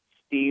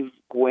 Steve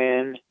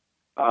Gwynn,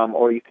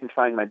 or you can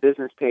find my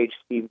business page,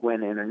 Steve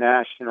Gwynn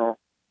International.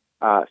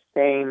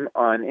 Same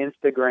on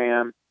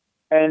Instagram.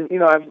 And,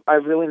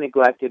 I've really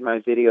neglected my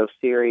video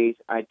series.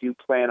 I do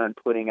plan on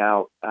putting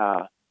out,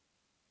 a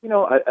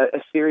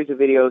series of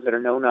videos that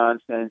are no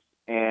nonsense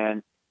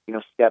and,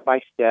 step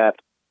by step.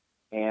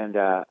 And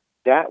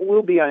that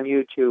will be on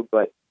YouTube,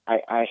 but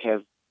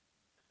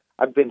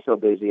I've been so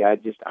busy. I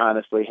just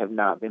honestly have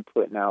not been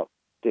putting out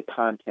the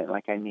content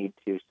like I need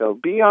to. So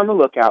be on the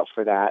lookout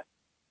for that.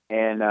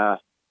 And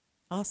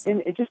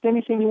awesome. And just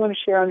anything you want to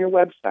share on your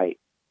website,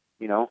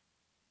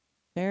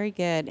 Very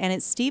good. And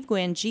it's Steve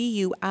Gwynn,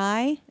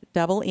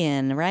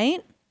 Guinn,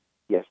 right?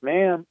 Yes,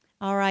 ma'am.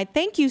 All right.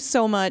 Thank you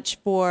so much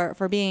for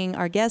being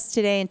our guest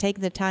today and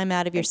taking the time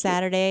out of your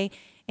Saturday.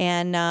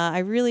 And I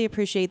really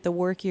appreciate the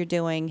work you're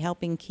doing,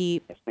 helping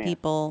keep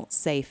people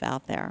safe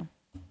out there.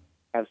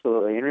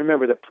 Absolutely. And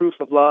remember, the proof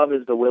of love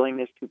is the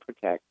willingness to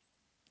protect.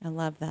 I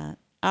love that.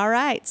 All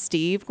right,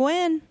 Steve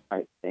Gwynn. All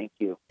right, thank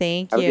you.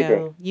 Thank Have you. a good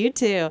day. You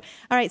too.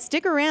 All right,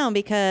 stick around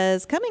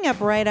because coming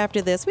up right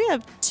after this, we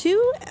have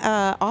two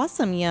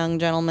awesome young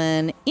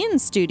gentlemen in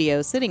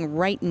studio sitting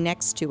right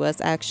next to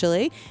us,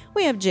 actually.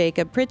 We have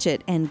Jacob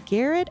Pritchett and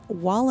Garrett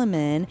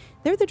Walleman.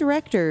 They're the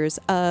directors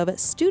of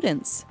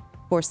Students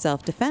for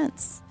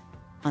Self-Defense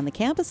on the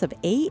campus of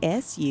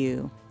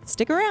ASU.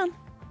 Stick around.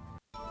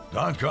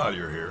 Don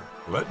Collier here,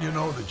 letting you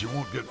know that you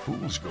won't get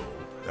fool's gold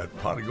at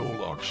Pot of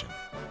Gold Auction.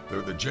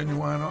 They're the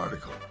genuine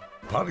article.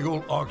 Pot of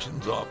Gold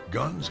auctions off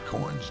guns,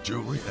 coins,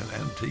 jewelry, and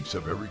antiques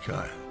of every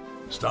kind.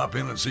 Stop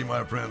in and see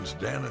my friends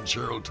Dan and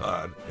Cheryl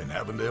Todd in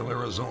Avondale,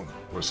 Arizona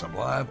for some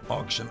live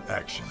auction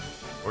action.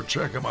 Or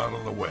check them out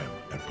on the web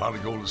at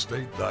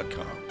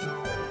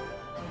potofgoldestate.com.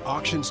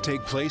 Auctions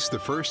take place the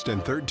first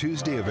and third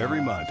Tuesday of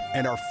every month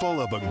and are full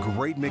of a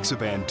great mix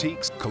of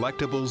antiques,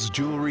 collectibles,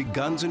 jewelry,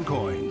 guns, and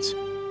coins.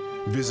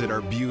 Visit our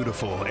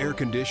beautiful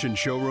air-conditioned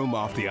showroom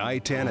off the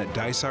I-10 at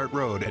Dysart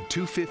Road at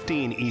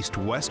 215 East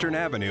Western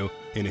Avenue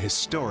in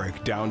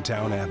historic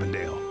downtown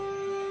Avondale.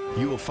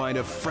 You will find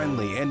a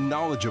friendly and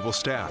knowledgeable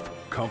staff,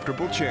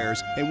 comfortable chairs,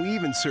 and we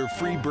even serve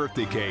free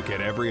birthday cake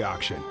at every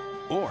auction.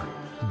 Or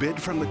bid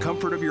from the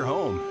comfort of your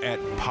home at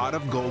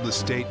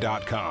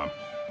potofgoldestate.com.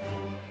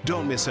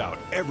 Don't miss out.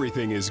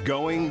 Everything is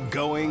gone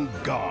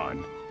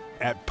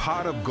at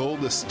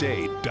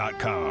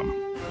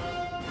potofgoldestate.com.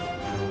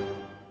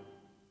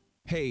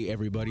 Hey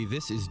everybody,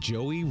 this is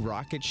Joey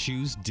Rocket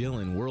Shoes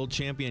Dillon, world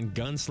champion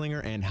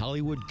gunslinger and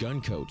Hollywood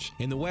gun coach.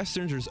 In the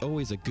Westerns, there's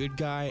always a good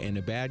guy and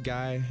a bad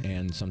guy,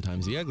 and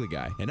sometimes the ugly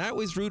guy. And I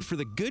always root for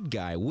the good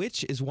guy,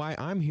 which is why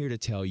I'm here to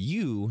tell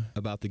you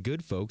about the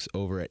good folks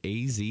over at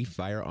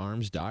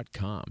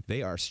azfirearms.com.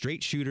 They are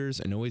straight shooters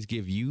and always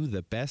give you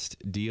the best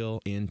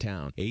deal in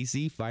town.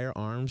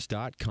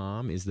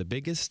 azfirearms.com is the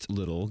biggest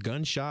little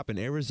gun shop in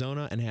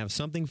Arizona and have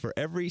something for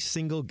every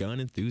single gun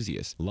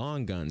enthusiast.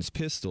 Long guns,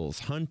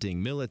 pistols,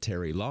 hunting,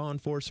 military, law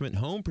enforcement,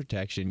 home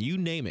protection, you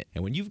name it.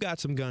 And when you've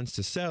got some guns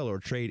to sell or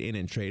trade in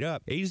and trade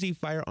up,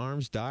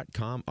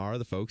 azfirearms.com are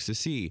the folks to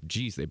see.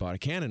 Geez, they bought a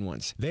cannon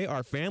once. They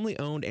are family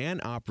owned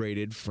and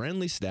operated,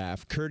 friendly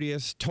staff,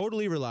 courteous,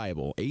 totally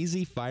reliable.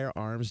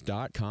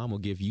 azfirearms.com will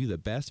give you the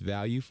best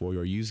value for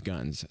your used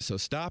guns. So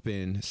stop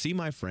in, see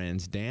my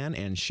friends Dan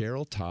and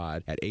Cheryl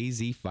Todd at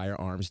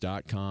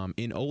azfirearms.com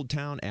in Old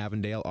Town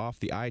Avondale off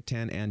the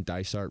I-10 and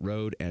Dysart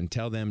Road, and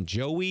tell them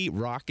Joey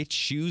Rocket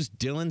Shoes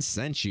Dillon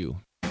sent you.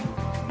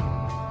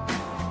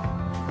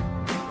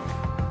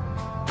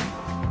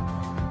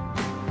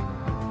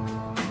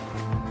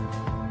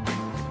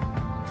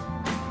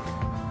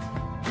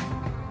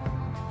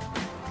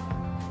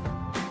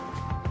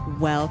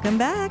 Welcome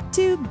back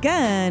to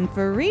Gun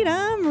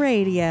Freedom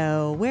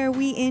Radio, where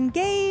we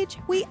engage,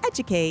 we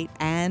educate,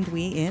 and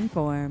we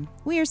inform.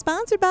 We are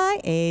sponsored by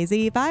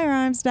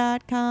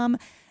azfirearms.com,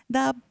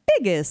 the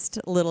biggest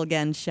little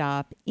gun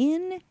shop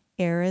in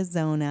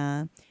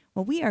Arizona.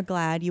 Well, we are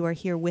glad you are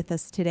here with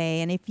us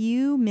today. And if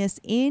you miss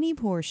any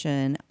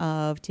portion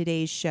of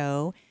today's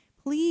show,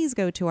 please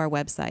go to our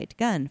website,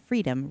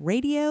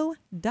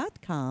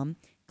 gunfreedomradio.com.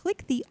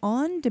 Click the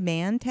On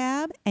Demand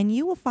tab, and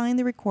you will find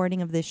the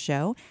recording of this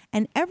show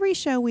and every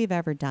show we've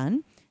ever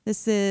done.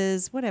 This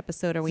is, what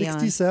episode are we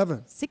 67.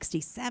 on?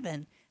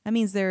 67. That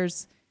means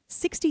there's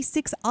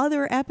 66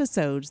 other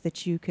episodes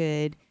that you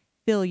could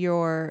fill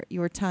your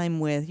time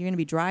with. You're going to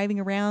be driving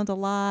around a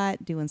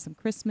lot, doing some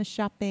Christmas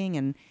shopping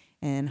and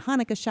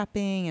Hanukkah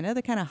shopping and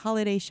other kind of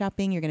holiday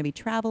shopping. You're going to be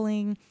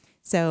traveling.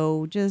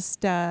 So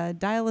just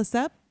dial us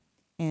up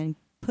and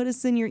put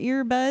us in your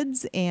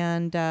earbuds.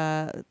 And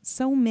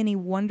so many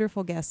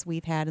wonderful guests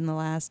we've had in the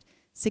last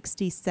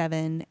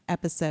 67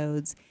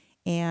 episodes.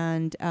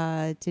 And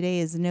today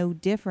is no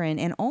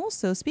different. And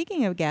also,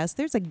 speaking of guests,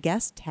 there's a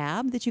guest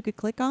tab that you could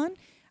click on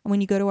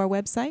when you go to our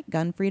website,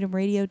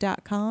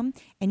 gunfreedomradio.com.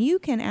 And you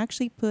can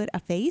actually put a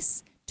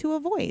face to a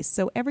voice.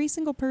 So every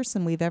single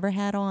person we've ever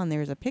had on,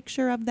 there's a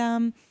picture of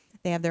them.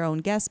 They have their own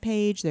guest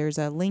page. There's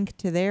a link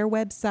to their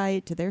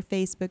website, to their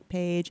Facebook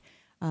page.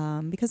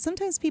 Because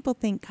sometimes people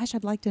think, gosh,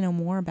 I'd like to know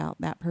more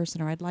about that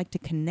person, or I'd like to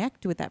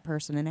connect with that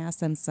person and ask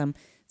them some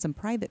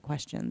private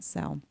questions.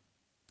 So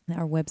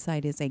our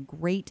website is a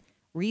great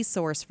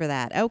resource for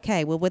that.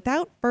 Okay, well,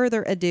 without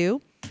further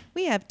ado,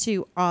 We have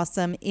two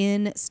awesome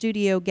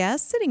in-studio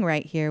guests sitting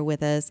right here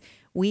with us.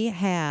 We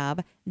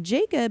have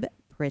Jacob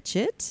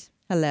Pritchett.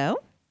 Hello.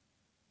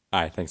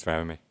 Hi, thanks for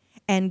having me.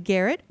 And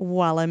Garrett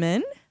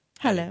Walleman.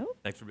 Hello.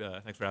 Thanks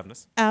for having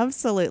us.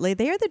 Absolutely.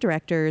 They are the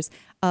directors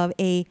of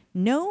a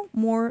No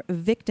More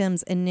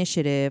Victims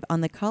initiative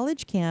on the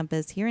college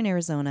campus here in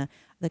Arizona,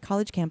 the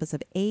college campus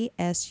of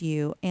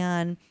ASU.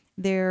 And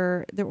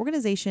their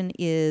organization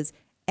is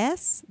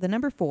the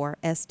number 4,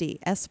 SD,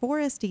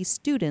 S4SD,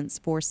 Students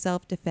for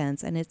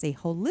Self-Defense. And it's a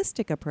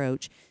holistic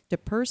approach to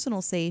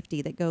personal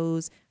safety that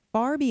goes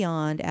far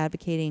beyond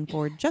advocating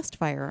for just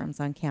firearms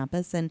on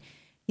campus. And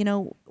you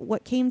know,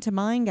 what came to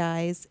mind,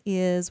 guys,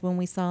 is when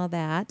we saw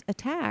that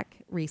attack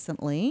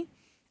recently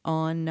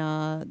on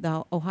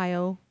the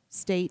Ohio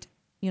State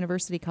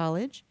University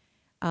College,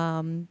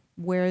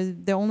 where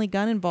the only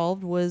gun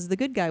involved was the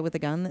good guy with a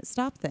gun that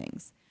stopped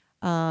things.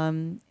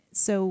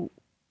 So,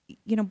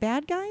 you know,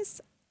 bad guys,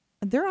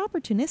 they're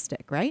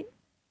opportunistic, right?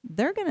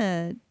 They're going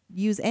to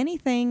use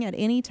anything at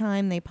any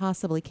time they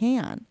possibly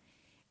can.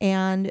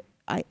 And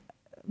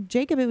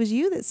Jacob, it was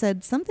you that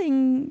said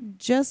something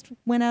just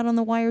went out on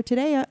the wire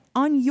today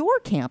on your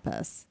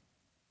campus.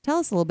 Tell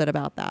us a little bit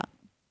about that.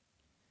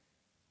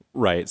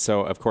 Right.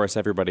 So, of course,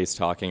 everybody's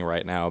talking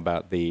right now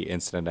about the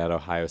incident at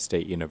Ohio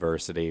State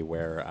University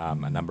where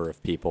a number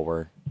of people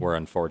were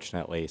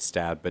unfortunately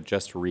stabbed. But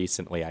just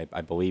recently,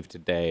 I believe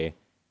today,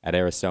 at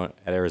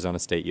Arizona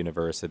State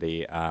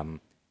University,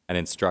 an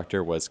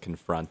instructor was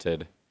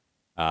confronted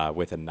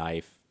with a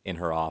knife in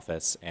her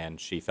office, and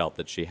she felt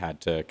that she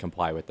had to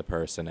comply with the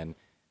person. And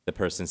the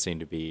person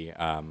seemed to be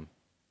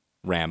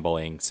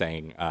rambling,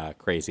 saying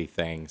crazy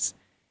things.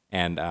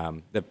 And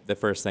the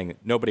first thing,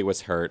 nobody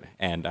was hurt,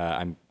 and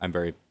I'm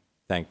very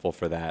thankful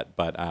for that.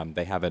 But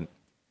they haven't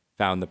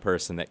found the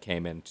person that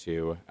came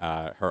into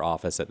her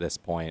office at this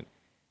point.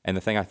 And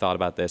the thing I thought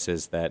about this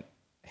is that,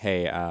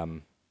 hey,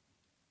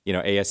 you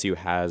know, ASU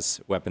has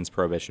weapons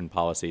prohibition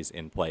policies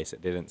in place.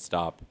 It didn't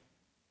stop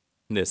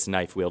this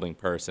knife-wielding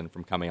person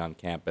from coming on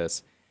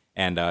campus.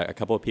 And a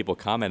couple of people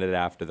commented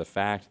after the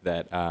fact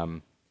that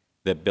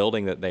the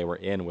building that they were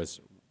in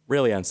was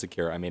really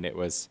unsecure. I mean,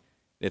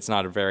 it's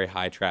not a very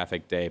high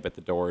traffic day, but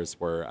the doors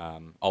were,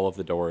 all of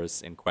the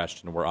doors in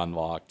question were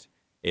unlocked.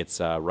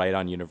 It's right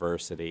on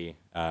University,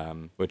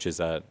 which is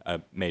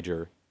a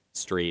major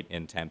street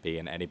in Tempe,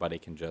 and anybody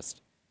can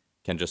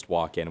just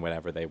walk in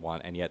whenever they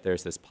want. And yet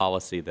there's this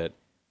policy that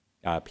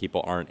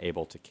people aren't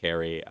able to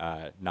carry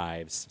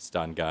knives,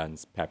 stun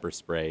guns, pepper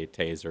spray,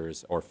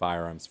 tasers, or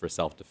firearms for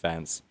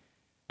self-defense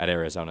at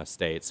Arizona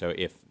State. So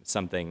if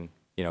something,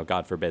 you know,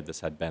 God forbid this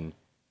had been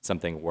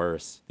something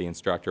worse, the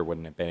instructor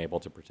wouldn't have been able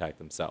to protect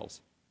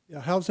themselves. Yeah,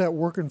 how's that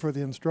working for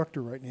the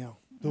instructor right now,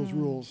 those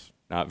rules?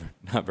 Not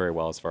very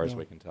well as far as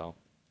we can tell.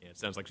 Yeah, it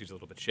sounds like she's a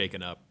little bit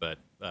shaken up, but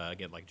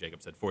again, like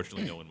Jacob said,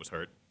 fortunately no one was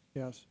hurt.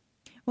 Yes.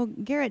 Well,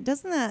 Garrett,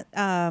 doesn't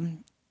that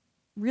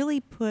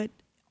really put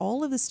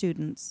all of the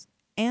students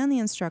and the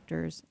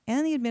instructors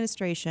and the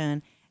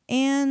administration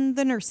and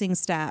the nursing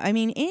staff, I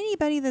mean,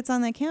 anybody that's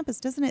on that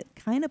campus, doesn't it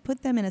kind of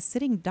put them in a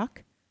sitting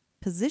duck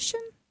position?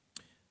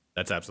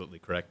 That's absolutely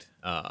correct.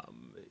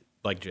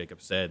 Like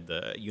Jacob said,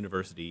 the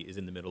university is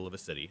in the middle of a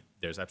city.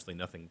 There's absolutely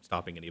nothing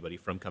stopping anybody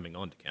from coming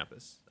onto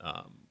campus.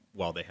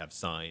 While they have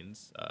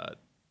signs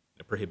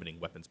prohibiting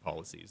weapons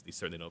policies, these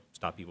certainly don't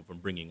stop people from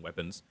bringing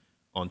weapons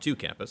onto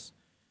campus.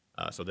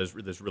 So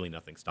there's really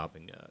nothing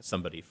stopping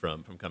somebody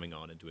from coming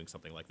on and doing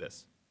something like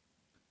this.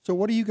 So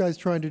what are you guys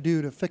trying to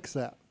do to fix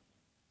that?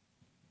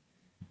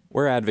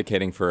 We're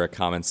advocating for a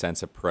common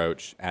sense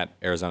approach at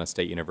Arizona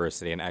State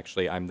University, and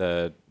actually I'm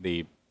the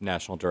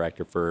National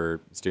Director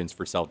for Students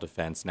for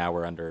Self-Defense. Now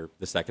we're under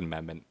the Second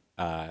Amendment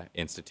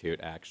Institute,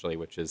 actually,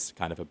 which is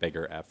kind of a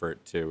bigger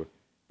effort to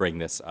bring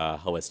this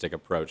holistic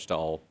approach to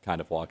all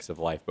kind of walks of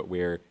life. But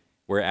we're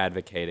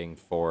advocating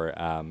for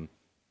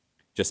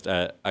just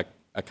a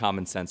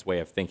common sense way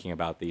of thinking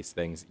about these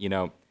things. You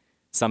know,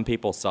 some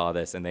people saw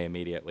this and they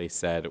immediately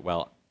said,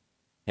 well,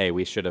 hey,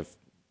 we should have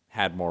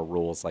had more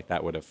rules, like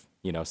that would have,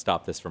 you know,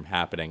 stopped this from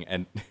happening.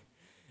 And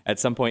at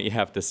some point you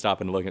have to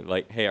stop and look at,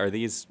 like, hey, are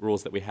these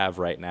rules that we have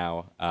right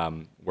now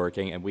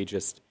working? And we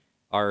just,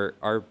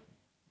 our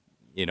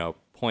you know,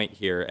 point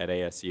here at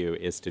ASU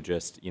is to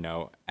just, you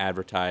know,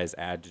 advertise,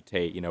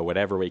 agitate, you know,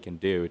 whatever we can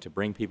do to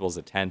bring people's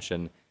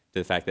attention to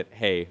the fact that,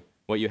 hey,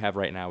 what you have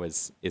right now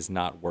is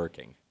not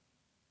working.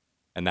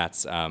 And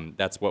that's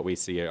what we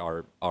see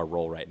our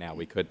role right now.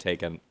 We could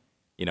take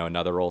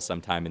another role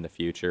sometime in the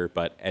future,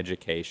 but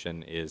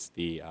education is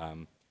the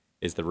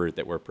route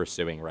that we're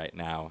pursuing right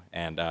now,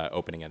 and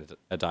opening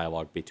a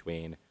dialogue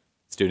between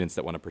students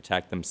that want to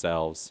protect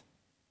themselves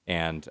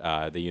and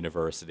the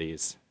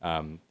universities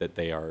that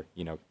they are,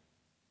 you know,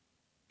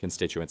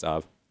 constituents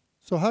of.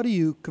 So how do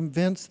you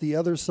convince the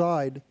other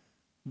side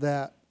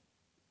that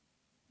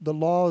the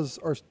laws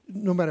are,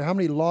 no matter how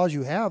many laws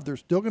you have, they're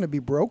still going to be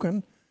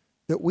broken,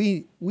 that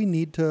we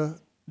need to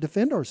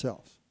defend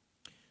ourselves?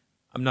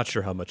 I'm not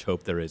sure how much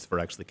hope there is for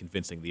actually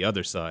convincing the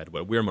other side.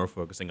 What we're more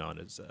focusing on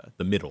is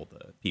the middle,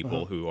 the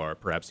people who are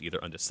perhaps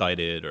either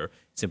undecided or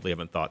simply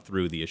haven't thought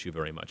through the issue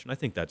very much. And I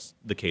think that's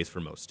the case for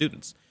most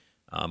students.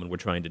 And we're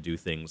trying to do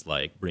things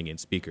like bring in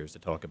speakers to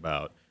talk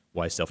about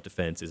why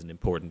self-defense is an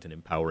important and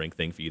empowering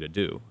thing for you to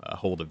do.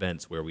 Hold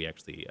events where we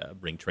actually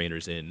bring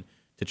trainers in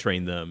to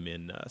train them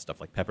in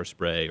stuff like pepper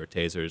spray or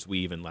tasers. We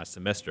even last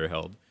semester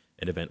held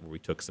an event where we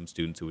took some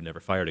students who had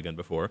never fired a gun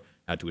before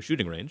out to a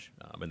shooting range,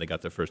 and they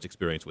got their first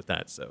experience with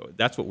that. So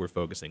that's what we're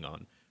focusing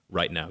on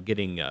right now,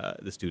 getting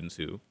the students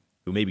who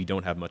maybe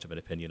don't have much of an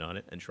opinion on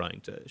it and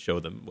trying to show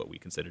them what we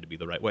consider to be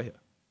the right way.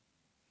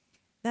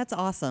 That's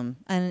awesome.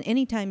 And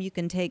anytime you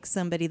can take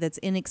somebody that's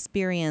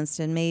inexperienced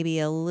and maybe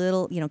a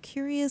little,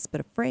 curious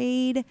but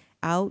afraid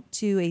out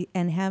to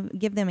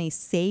give them a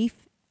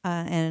safe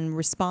and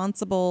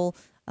responsible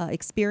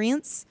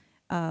experience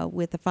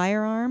with a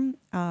firearm,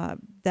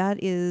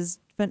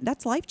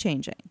 that's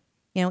life-changing.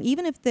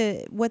 Even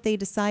if what they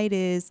decide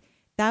is,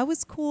 that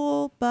was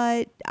cool,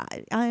 but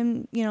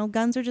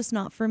guns are just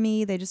not for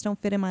me. They just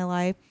don't fit in my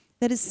life.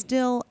 That is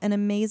still an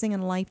amazing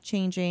and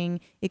life-changing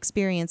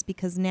experience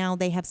because now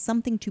they have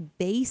something to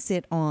base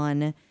it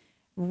on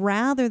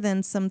rather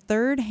than some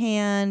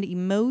third-hand,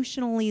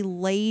 emotionally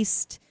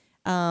laced,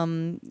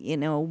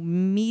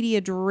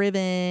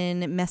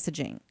 media-driven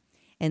messaging.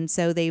 And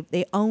so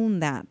they own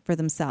that for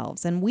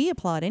themselves. And we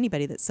applaud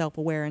anybody that's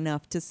self-aware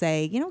enough to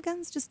say,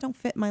 guns just don't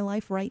fit my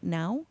life right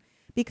now.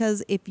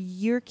 Because if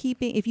you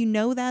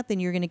know that, then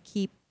you're going to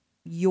keep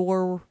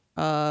your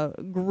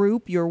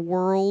group, your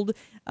world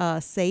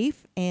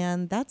safe.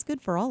 And that's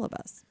good for all of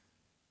us.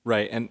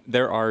 Right. And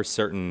there are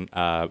certain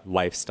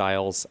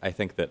lifestyles, I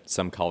think, that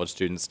some college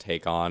students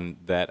take on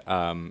that,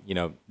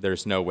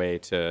 there's no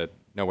way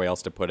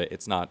else to put it.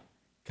 It's not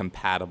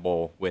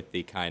compatible with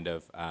the kind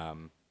of,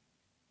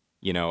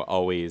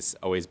 always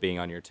being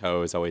on your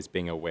toes, always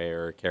being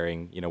aware,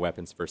 carrying,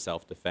 weapons for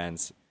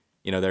self-defense.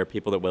 There are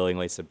people that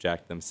willingly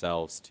subject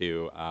themselves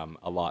to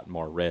a lot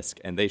more risk,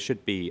 and they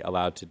should be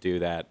allowed to do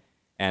that.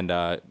 And,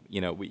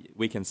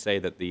 we can say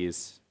that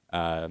these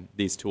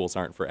tools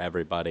aren't for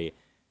everybody,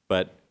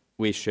 but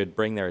we should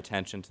bring their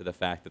attention to the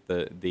fact that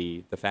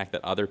the fact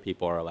that other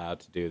people are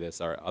allowed to do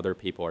this, or other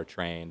people are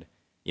trained,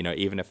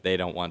 even if they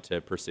don't want to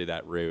pursue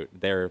that route,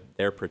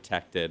 they're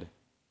protected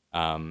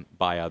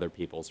by other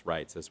people's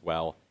rights as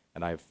well.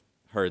 And I've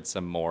heard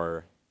some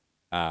more,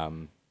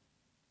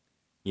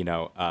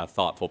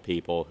 thoughtful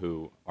people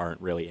who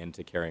aren't really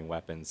into carrying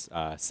weapons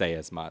say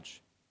as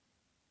much.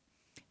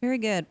 Very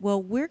good.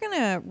 Well, we're going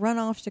to run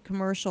off to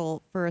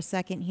commercial for a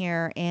second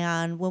here.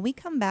 And when we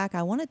come back,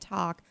 I want to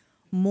talk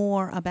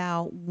more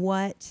about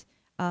what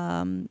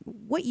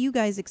you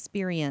guys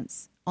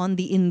experience on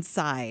the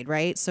inside,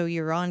 right? So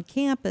you're on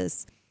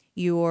campus,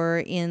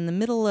 you're in the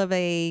middle of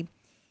a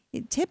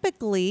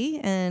typically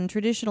and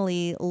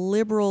traditionally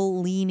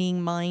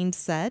liberal-leaning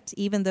mindset,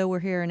 even though we're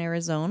here in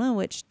Arizona,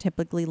 which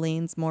typically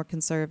leans more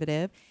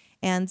conservative.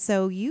 And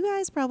so you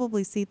guys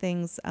probably see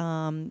things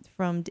from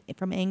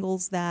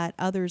angles that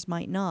others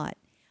might not.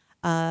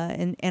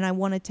 And I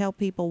want to tell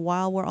people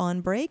while we're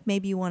on break,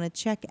 maybe you want to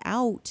check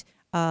out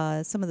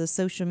some of the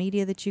social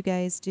media that you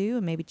guys do,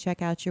 and maybe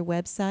check out your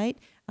website.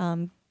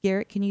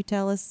 Garrett, can you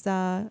tell us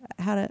how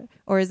to,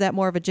 or is that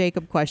more of a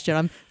Jacob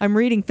question? I'm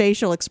reading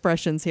facial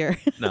expressions here.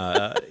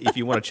 No, if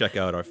you want to check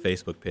out our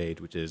Facebook page,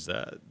 which is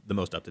the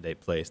most up-to-date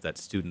place,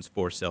 that's Students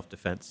for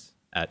Self-Defense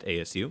at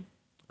ASU.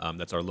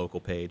 That's our local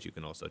page. You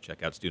can also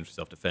check out Students for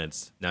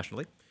Self-Defense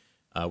nationally.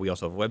 We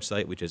also have a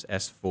website, which is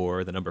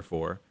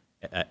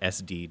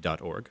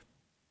s4sd.org.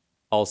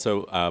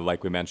 Also,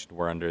 like we mentioned,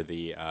 we're under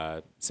the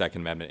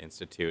Second Amendment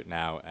Institute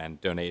now, and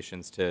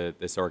donations to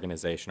this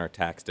organization are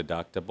tax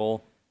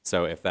deductible.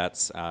 So if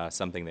that's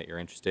something that you're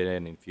interested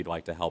in, and if you'd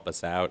like to help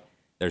us out,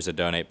 there's a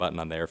donate button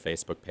on their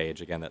Facebook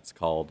page. Again, that's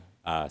called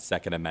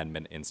Second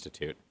Amendment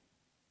Institute.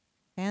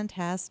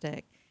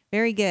 Fantastic.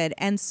 Very good.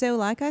 And so,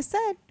 like I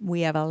said,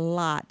 we have a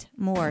lot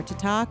more to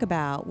talk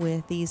about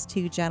with these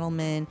two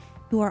gentlemen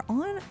who are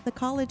on the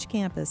college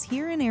campus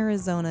here in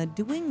Arizona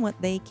doing what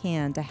they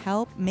can to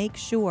help make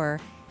sure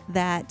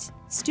that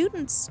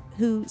students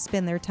who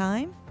spend their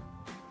time,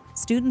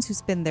 students who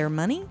spend their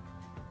money,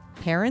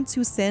 parents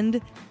who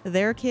send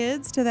their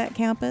kids to that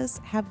campus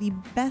have the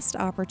best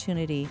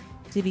opportunity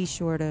to be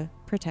sure to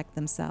protect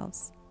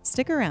themselves.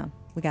 Stick around.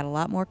 We got a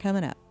lot more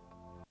coming up.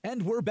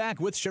 And we're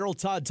back with Cheryl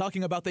Todd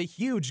talking about the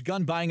huge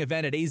gun buying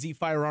event at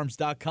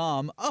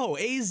azfirearms.com. Oh,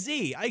 AZ,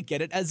 I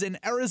get it, as in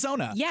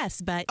Arizona. Yes,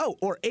 but... Oh,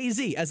 or AZ,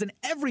 as in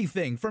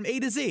everything from A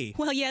to Z.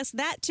 Well, yes,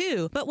 that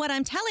too. But what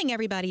I'm telling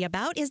everybody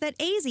about is that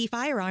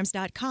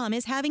azfirearms.com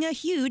is having a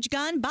huge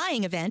gun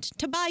buying event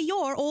to buy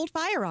your old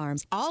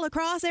firearms all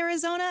across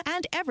Arizona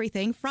and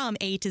everything from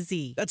A to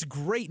Z. That's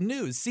great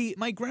news. See,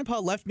 my grandpa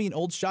left me an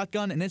old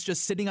shotgun and it's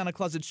just sitting on a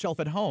closet shelf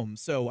at home,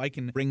 so I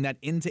can bring that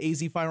into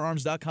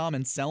azfirearms.com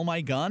and sell my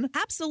gun. gun?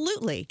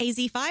 Absolutely.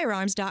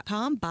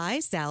 azfirearms.com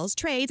buys, sells,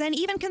 trades, and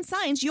even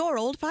consigns your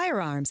old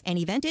firearms.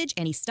 Any vintage,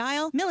 any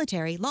style,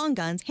 military, long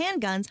guns,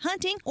 handguns,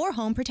 hunting, or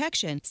home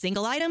protection.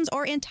 Single items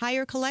or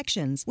entire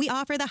collections. We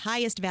offer the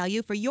highest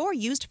value for your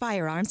used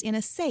firearms in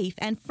a safe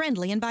and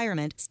friendly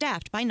environment,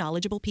 staffed by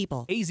knowledgeable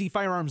people.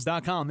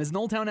 azfirearms.com is in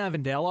Old Town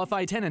Avondale off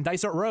I-10 and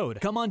Dysart Road.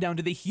 Come on down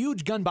to the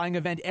huge gun buying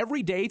event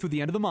every day through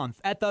the end of the month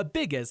at the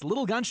biggest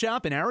little gun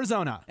shop in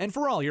Arizona. And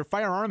for all your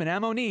firearm and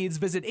ammo needs,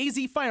 visit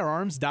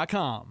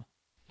azfirearms.com.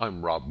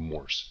 I'm Rob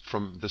Morse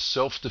from the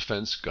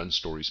Self-Defense Gun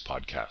Stories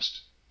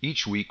podcast.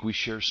 Each week we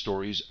share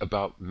stories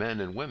about men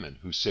and women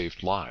who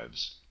saved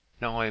lives.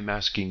 Now I am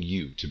asking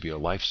you to be a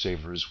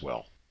lifesaver as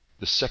well.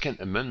 The Second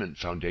Amendment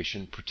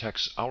Foundation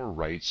protects our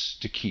rights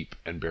to keep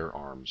and bear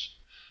arms.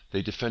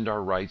 They defend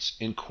our rights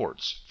in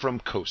courts from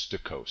coast to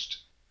coast.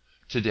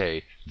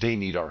 Today, they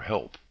need our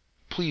help.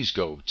 Please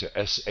go to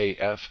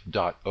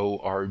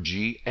saf.org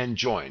and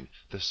join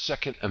the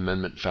Second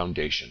Amendment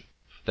Foundation.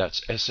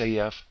 That's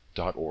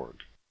saf.org.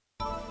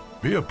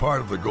 Be a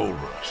part of the gold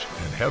rush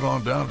and head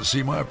on down to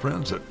see my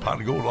friends at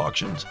Pot of Gold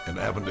Auctions in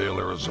Avondale,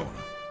 Arizona.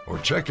 Or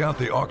check out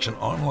the auction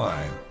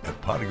online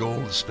at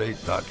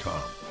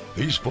potofgoldestate.com.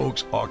 These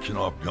folks auction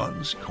off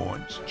guns,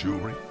 coins,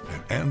 jewelry,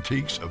 and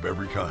antiques of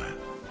every kind.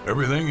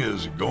 Everything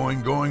is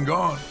going,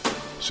 gone.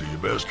 So you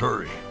best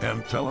hurry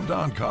and tell them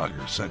Don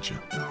Collier sent you.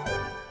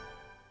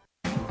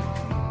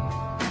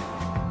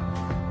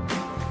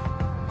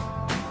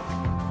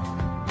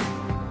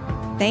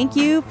 Thank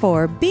you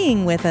for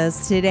being with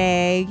us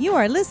today. You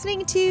are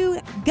listening to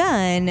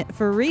Gun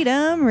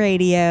Freedom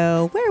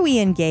Radio, where we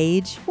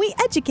engage, we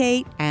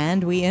educate,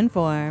 and we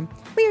inform.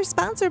 We are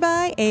sponsored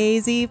by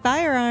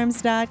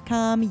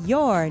azfirearms.com,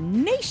 your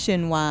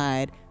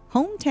nationwide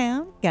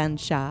hometown gun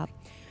shop.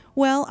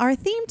 Well, our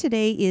theme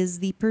today is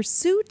the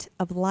pursuit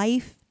of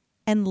life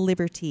and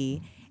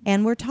liberty.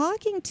 And we're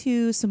talking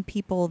to some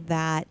people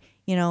that,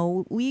 you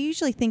know, we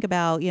usually think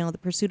about, you know, the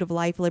pursuit of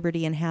life,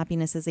 liberty, and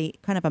happiness as a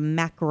kind of a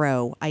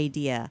macro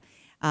idea.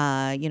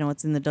 You know,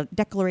 it's in the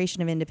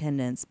Declaration of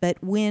Independence. But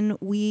when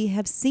we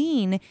have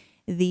seen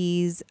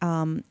these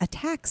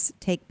attacks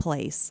take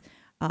place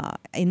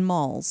in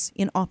malls,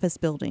 in office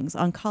buildings,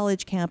 on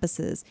college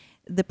campuses,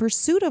 the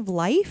pursuit of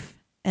life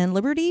and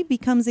liberty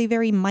becomes a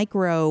very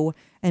micro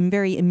and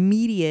very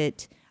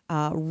immediate,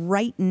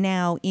 right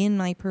now in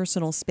my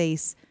personal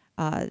space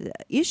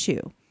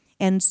issue.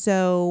 And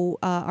so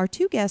our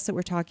two guests that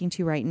we're talking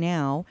to right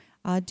now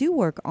do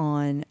work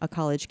on a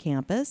college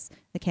campus,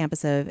 the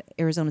campus of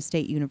Arizona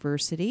State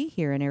University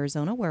here in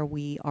Arizona, where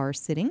we are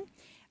sitting.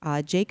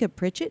 Jacob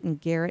Pritchett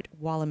and Garrett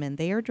Walleman,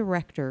 they are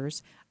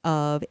directors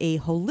of a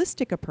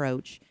holistic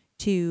approach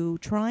to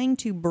trying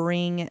to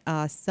bring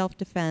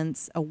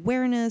self-defense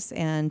awareness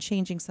and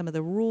changing some of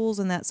the rules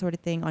and that sort of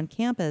thing on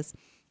campus.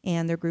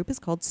 And their group is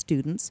called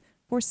Students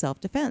for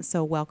Self-Defense.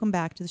 So welcome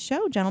back to the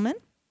show, gentlemen.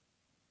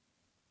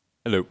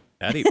 Hello.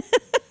 Howdy.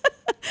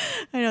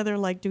 I know they're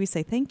like, do we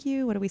say thank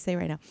you? What do we say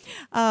right now?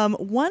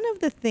 One of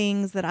the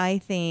things that I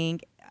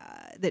think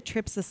that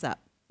trips us up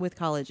with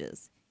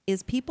colleges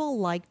is people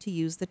like to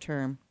use the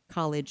term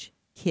college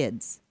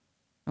kids,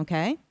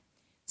 okay?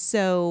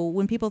 So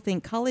when people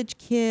think college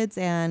kids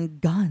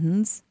and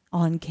guns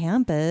on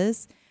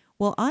campus,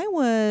 well, I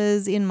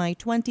was in my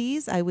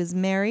 20s. I was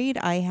married.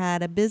 I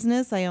had a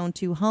business. I owned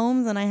 2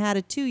 homes, and I had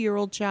a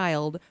 2-year-old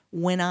child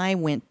when I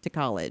went to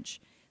college.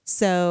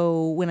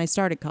 So when I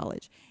started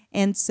college.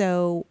 And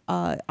so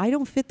I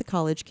don't fit the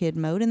college kid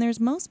mode, and there's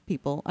most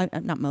people,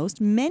 not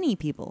most, many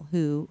people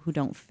who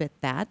don't fit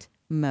that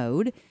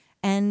mode.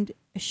 And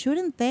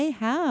shouldn't they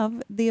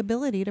have the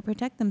ability to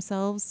protect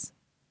themselves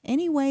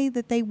any way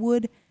that they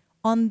would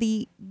on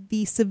the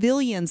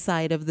civilian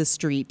side of the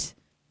street,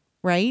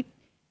 right?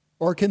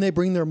 Or can they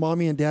bring their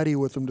mommy and daddy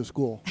with them to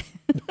school?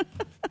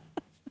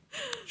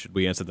 Should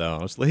we answer that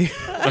honestly?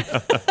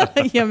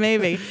 Yeah,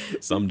 maybe.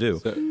 Some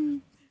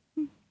do.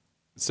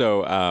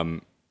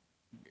 So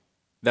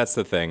that's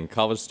the thing.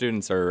 College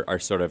students are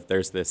sort of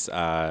there's this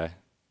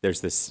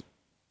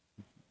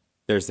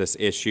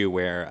issue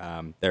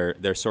where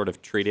they're sort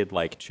of treated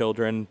like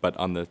children, but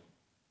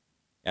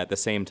at the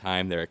same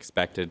time they're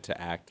expected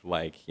to act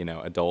like, you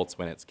know, adults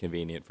when it's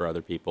convenient for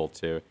other people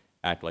to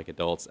act like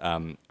adults.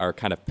 Our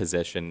kind of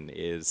position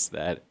is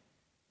that,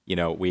 you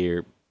know,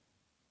 we're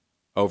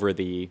over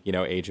the, you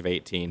know, age of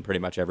 18. Pretty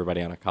much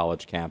everybody on a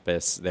college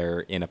campus, they're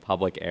in a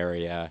public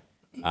area.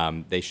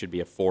 They should be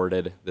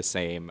afforded the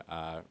same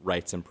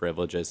rights and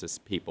privileges as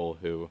people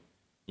who,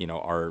 you know,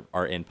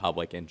 are in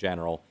public in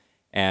general.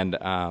 And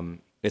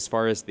as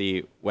far as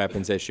the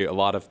weapons issue, a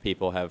lot of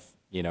people have,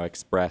 you know,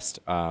 expressed,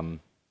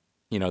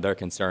 you know, their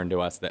concern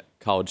to us that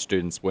college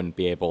students wouldn't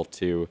be able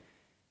to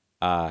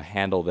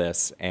handle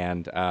this.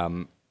 And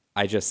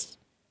I just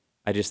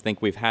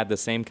think we've had the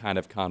same kind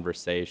of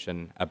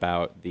conversation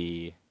about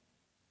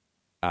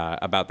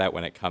that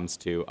when it comes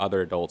to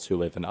other adults who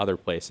live in other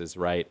places,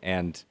 right?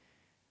 And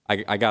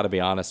I got to be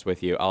honest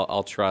with you.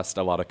 I'll trust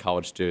a lot of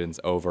college students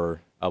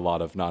over a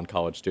lot of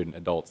non-college student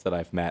adults that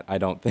I've met. I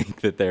don't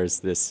think that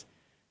there's this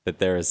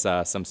there's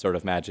some sort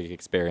of magic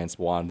experience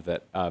wand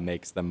that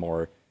makes them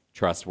more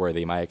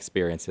trustworthy. My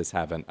experiences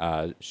haven't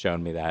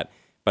shown me that.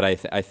 But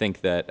I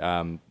think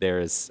that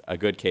there's a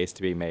good case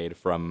to be made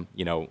from,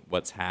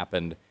 what's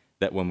happened,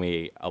 that when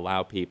we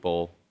allow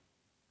people,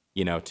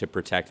 to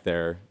protect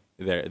their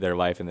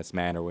life in this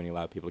manner, when you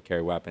allow people to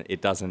carry weapons,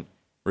 it doesn't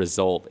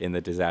result in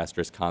the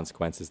disastrous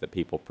consequences that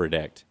people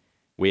predict.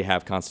 We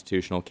have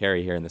constitutional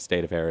carry here in the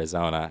state of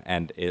Arizona,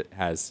 and it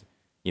has,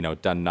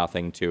 done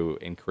nothing to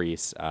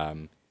increase,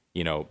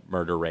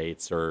 murder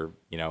rates or,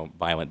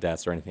 violent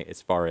deaths or anything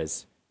as far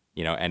as,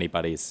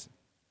 anybody's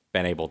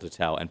been able to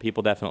tell. And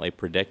people definitely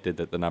predicted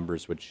that the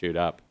numbers would shoot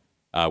up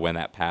when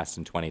that passed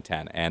in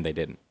 2010, and they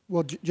didn't.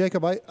 Well,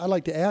 Jacob, I'd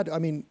like to add, I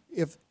mean,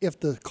 if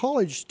the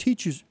college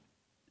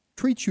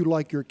treats you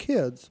like your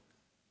kids,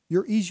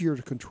 you're easier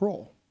to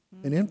control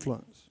and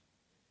influence,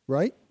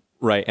 right?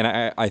 Right,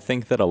 and I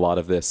think that a lot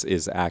of this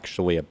is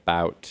actually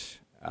about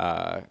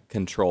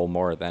control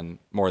more than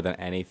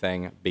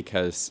anything,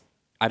 because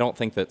I don't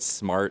think that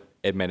smart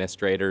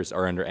administrators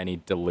are under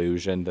any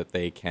delusion that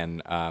they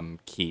can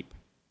keep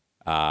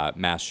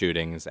mass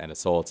shootings and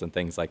assaults and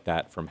things like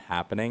that from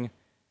happening,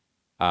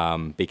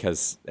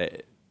 because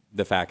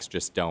the facts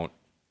just don't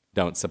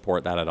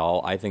support that at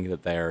all. I think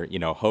that they're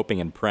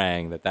hoping and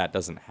praying that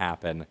doesn't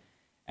happen,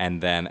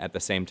 and then at the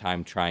same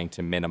time trying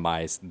to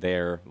minimize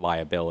their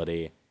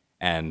liability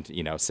and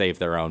save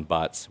their own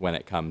butts when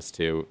it comes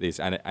to these.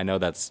 I know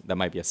that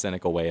might be a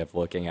cynical way of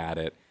looking at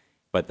it,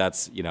 but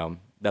that's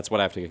what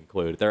I have to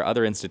conclude. There are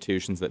other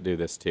institutions that do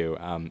this too.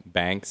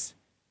 Banks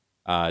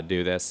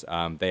do this.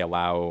 They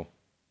allow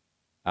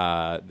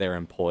their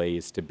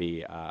employees to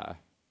be,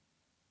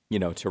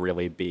 to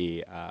really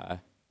be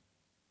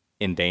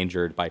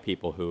endangered by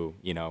people who,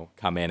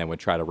 come in and would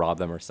try to rob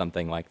them or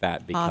something like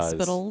that. Because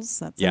hospitals,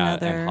 that's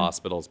another. another. And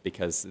hospitals,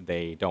 because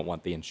they don't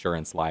want the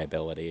insurance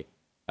liability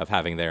of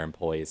having their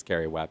employees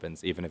carry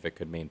weapons, even if it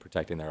could mean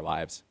protecting their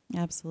lives.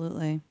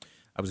 Absolutely.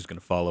 I was just going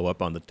to follow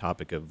up on the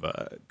topic of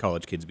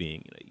college kids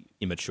being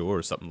immature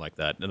or something like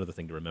that. Another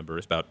thing to remember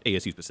is about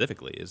ASU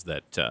specifically is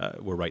that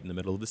we're right in the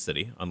middle of the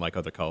city, unlike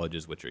other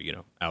colleges which are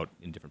out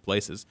in different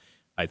places.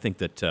 I think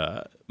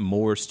that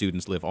more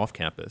students live off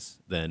campus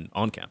than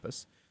on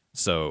campus.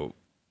 So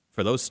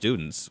for those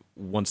students,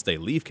 once they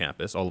leave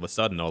campus, all of a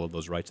sudden all of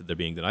those rights that they're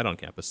being denied on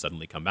campus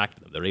suddenly come back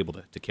to them. They're able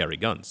to carry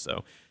guns.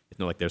 So it's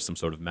not like there's some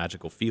sort of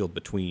magical field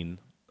between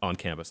on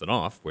campus and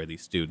off where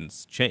these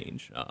students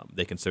change.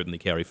 They can certainly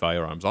carry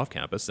firearms off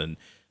campus, and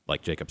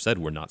like Jacob said,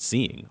 we're not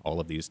seeing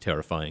all of these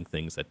terrifying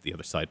things that the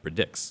other side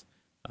predicts.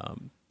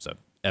 So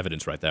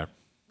evidence right there.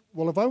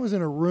 Well, if I was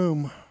in a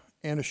room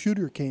and a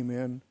shooter came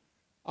in,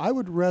 I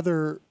would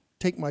rather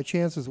take my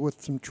chances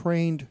with some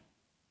trained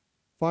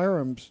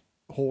firearms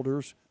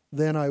holders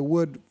than I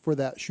would for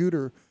that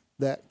shooter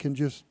that can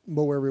just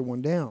mow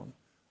everyone down.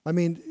 I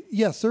mean,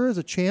 yes, there is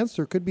a chance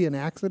there could be an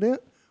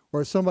accident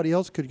or somebody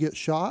else could get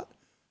shot.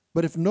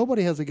 But if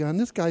nobody has a gun,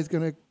 this guy's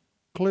going to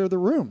clear the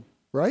room,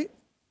 right?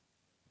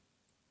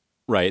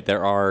 Right.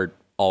 There are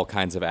all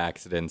kinds of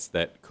accidents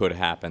that could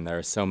happen. There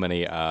are so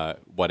many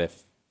what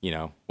if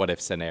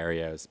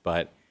scenarios.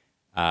 But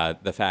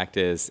the fact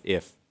is,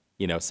 if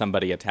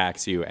somebody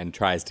attacks you and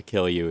tries to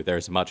kill you,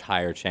 there's a much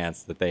higher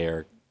chance that they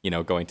are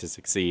going to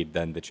succeed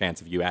than the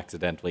chance of you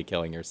accidentally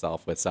killing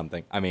yourself with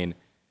something. I mean,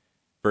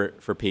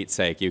 for Pete's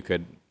sake, you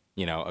could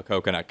a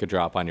coconut could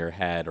drop on your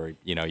head, or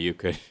you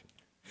could.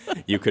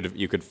 You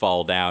could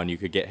fall down. You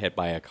could get hit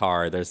by a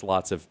car. There's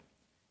lots of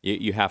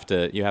you have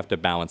to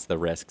balance the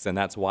risks, and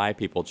that's why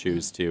people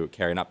choose to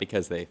carry, not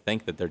because they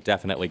think that they're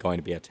definitely going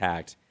to be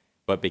attacked,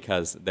 but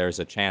because there's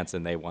a chance,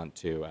 and they want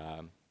to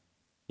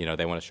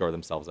shore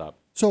themselves up.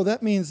 So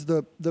that means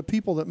the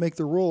people that make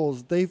the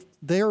rules,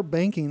 they are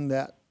banking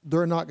that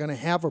they're not going to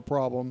have a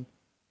problem,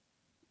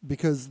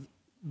 because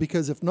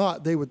if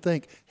not, they would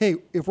think, hey,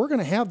 if we're going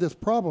to have this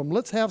problem,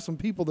 let's have some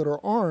people that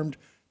are armed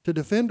to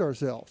defend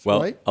ourselves,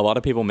 well, right? A lot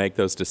of people make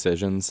those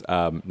decisions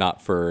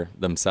not for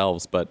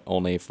themselves, but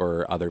only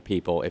for other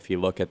people. If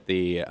you look at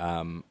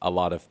a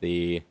lot of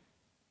the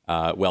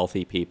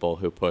wealthy people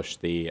who push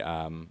the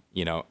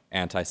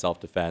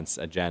anti-self-defense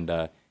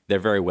agenda, they're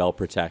very well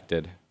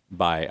protected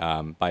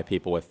by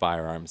people with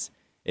firearms.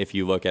 If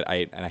you look at,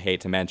 and I hate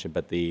to mention,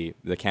 but the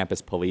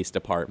campus police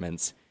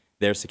departments,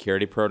 their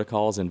security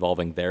protocols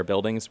involving their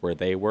buildings where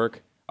they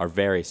work are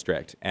very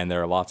strict, and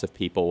there are lots of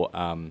people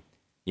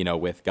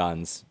with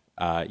guns.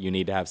 You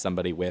need to have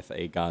somebody with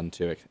a gun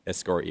to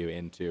escort you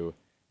into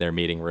their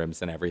meeting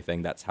rooms and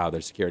everything. That's how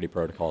their security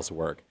protocols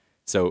work.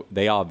 So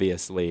they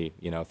obviously,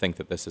 think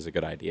that this is a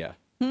good idea.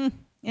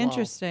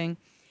 Interesting.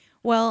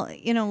 Wow.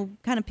 Well,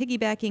 kind of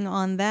piggybacking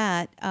on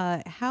that,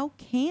 how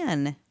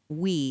can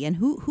we, and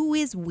who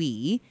is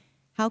we,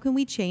 how can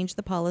we change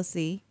the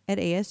policy at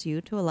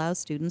ASU to allow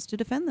students to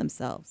defend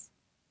themselves?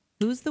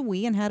 Who's the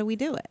we, and how do we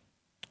do it?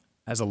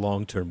 As a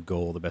long-term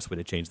goal, the best way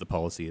to change the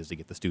policy is to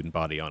get the student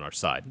body on our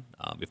side.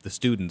 If the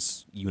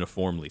students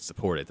uniformly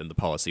support it, then the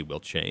policy will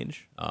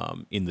change.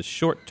 In the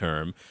short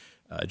term,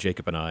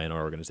 Jacob and I and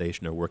our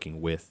organization are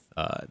working with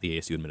the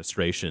ASU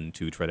administration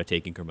to try to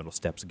take incremental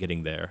steps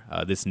getting there.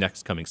 This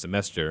next coming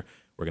semester,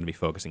 we're going to be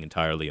focusing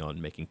entirely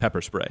on making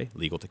pepper spray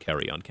legal to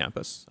carry on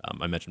campus.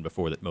 I mentioned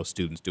before that most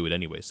students do it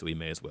anyway, so we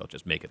may as well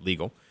just make it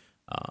legal.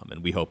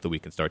 And we hope that we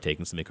can start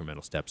taking some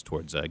incremental steps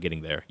towards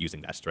getting there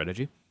using that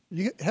strategy.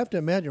 You have to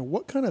imagine,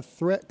 what kind of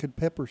threat could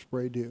pepper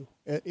spray do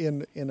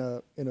in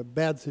a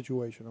bad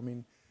situation? I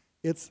mean,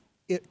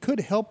 it could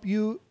help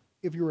you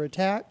if you were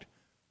attacked,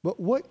 but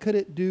what could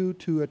it do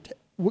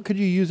what could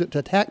you use it to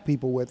attack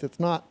people with? It's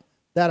not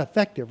that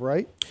effective,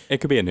 right? It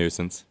could be a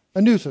nuisance.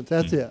 A nuisance,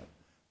 that's it.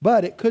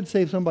 But it could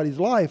save somebody's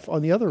life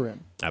on the other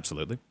end.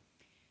 Absolutely.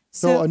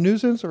 So a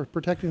nuisance or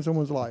protecting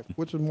someone's life,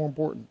 which is more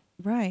important?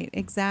 Right,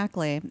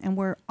 exactly. And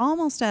we're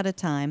almost out of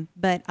time,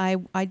 but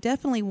I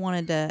definitely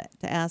wanted to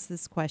ask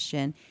this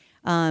question.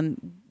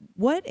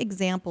 What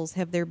examples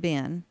have there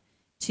been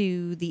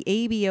to the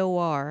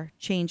ABOR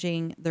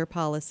changing their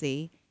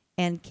policy,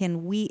 and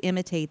can we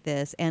imitate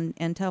this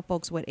and tell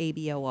folks what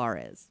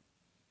ABOR is?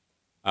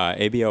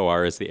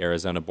 ABOR is the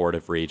Arizona Board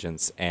of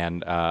Regents,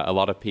 and a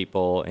lot of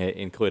people,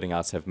 including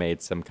us, have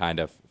made some kind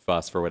of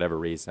fuss for whatever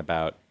reason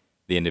about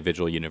the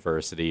individual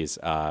universities'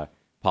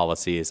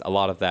 policies. A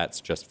lot of that's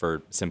just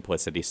for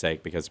simplicity's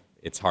sake because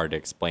it's hard to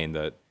explain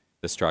the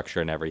structure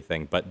and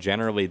everything. But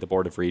generally, the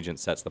Board of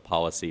Regents sets the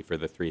policy for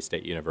the 3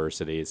 state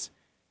universities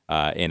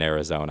in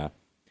Arizona.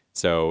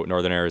 So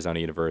Northern Arizona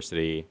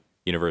University,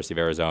 University of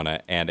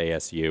Arizona, and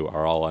ASU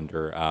are all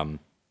under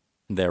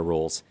their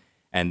rules.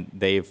 And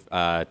they've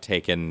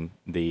taken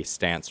the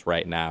stance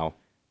right now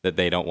that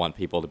they don't want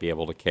people to be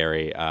able to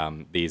carry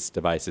these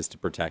devices to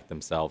protect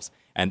themselves.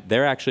 And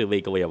they're actually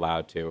legally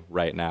allowed to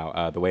right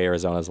now. The way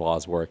Arizona's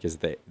laws work is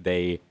that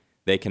they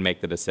can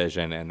make the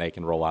decision and they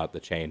can roll out the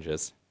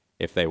changes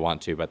if they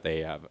want to, but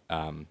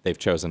they've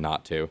chosen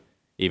not to,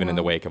 even in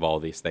the wake of all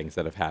these things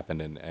that have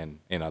happened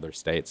in other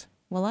states.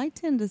 Well, I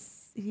tend to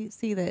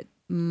see that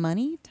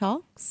money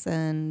talks,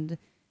 and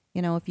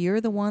if you're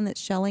the one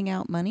that's shelling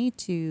out money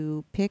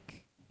to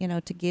pick,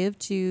 to give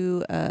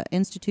to an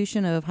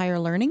institution of higher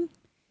learning,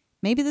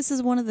 maybe this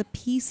is one of the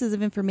pieces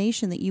of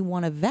information that you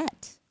want to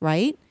vet,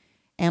 right?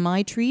 Am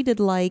I treated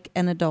like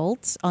an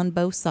adult on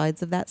both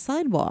sides of that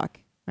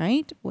sidewalk,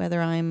 right?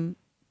 Whether I'm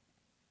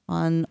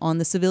on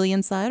the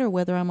civilian side or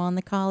whether I'm on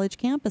the college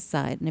campus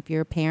side. And if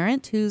you're a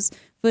parent who's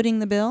footing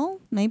the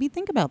bill, maybe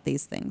think about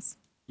these things.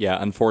 Yeah,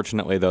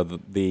 unfortunately, though,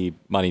 the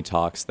money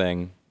talks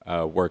thing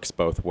works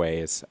both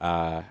ways.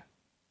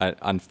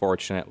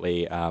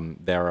 Unfortunately,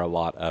 there are a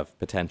lot of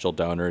potential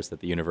donors at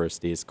the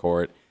university's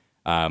court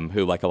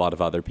who, like a lot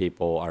of other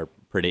people, are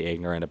pretty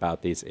ignorant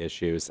about these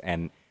issues.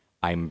 And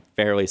I'm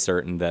fairly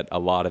certain that a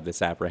lot of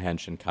this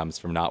apprehension comes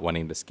from not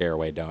wanting to scare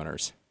away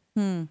donors.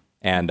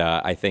 And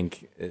I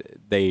think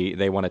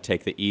they want to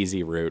take the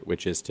easy route,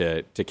 which is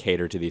to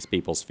cater to these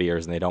people's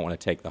fears, and they don't want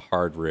to take the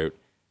hard route,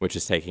 which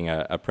is taking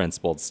a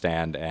principled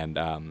stand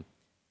and,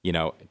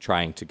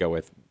 trying to go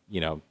with,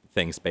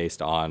 things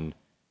based on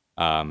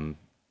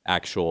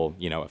actual,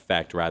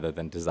 effect rather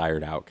than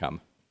desired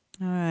outcome.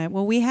 All right.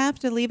 Well, we have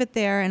to leave it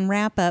there and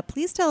wrap up.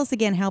 Please tell us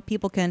again how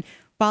people can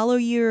follow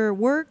your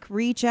work,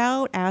 reach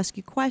out, ask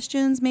you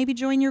questions, maybe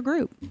join your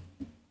group.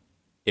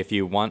 If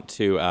you want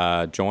to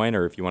join,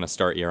 or if you want to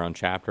start your own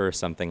chapter or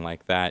something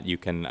like that, you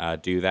can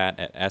do that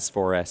at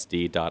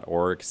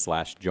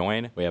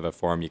s4sd.org/join. We have a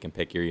form. You can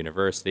pick your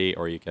university,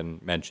 or you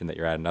can mention that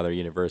you're at another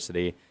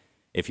university.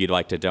 If you'd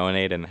like to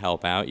donate and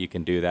help out, you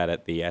can do that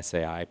at the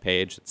SAI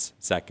page. It's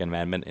Second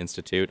Amendment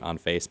Institute on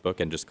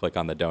Facebook, and just click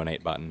on the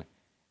donate button.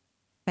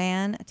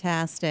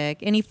 Fantastic.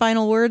 Any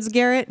final words,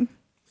 Garrett?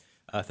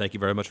 Thank you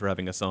very much for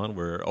having us on.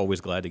 We're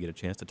always glad to get a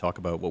chance to talk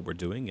about what we're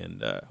doing,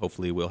 and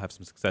hopefully we'll have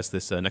some success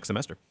this next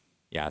semester.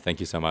 Yeah, thank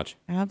you so much.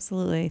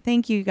 Absolutely.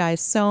 Thank you guys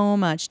so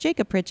much.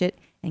 Jacob Pritchett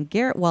and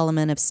Garrett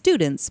Walleman of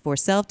Students for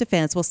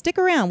Self-Defense. Well, stick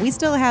around. We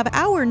still have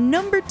hour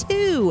number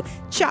 2,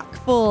 chock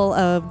full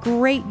of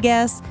great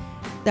guests,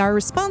 our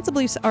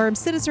Responsibly Armed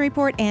Citizen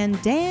Report,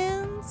 and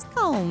Dan's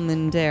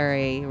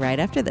commentary right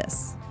after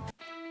this.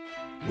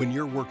 When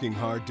you're working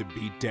hard to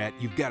beat debt,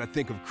 you've got to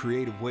think of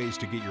creative ways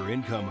to get your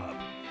income up.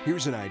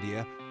 Here's an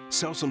idea.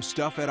 Sell some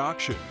stuff at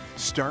auction.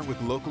 Start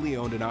with locally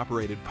owned and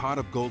operated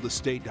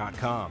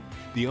potofgoldestate.com.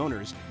 The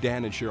owners,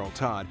 Dan and Cheryl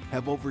Todd,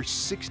 have over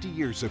 60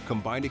 years of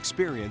combined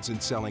experience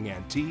in selling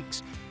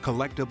antiques,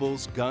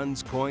 collectibles,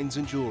 guns, coins,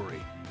 and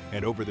jewelry.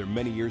 And over their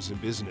many years in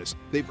business,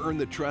 they've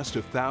earned the trust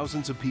of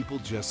thousands of people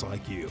just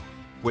like you.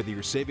 Whether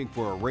you're saving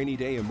for a rainy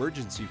day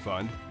emergency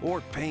fund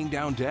or paying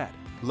down debt,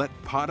 let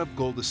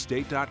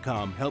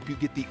potofgoldestate.com help you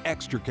get the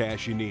extra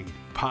cash you need.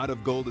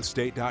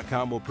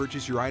 Potofgoldestate.com will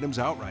purchase your items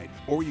outright,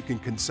 or you can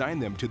consign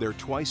them to their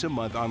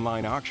twice-a-month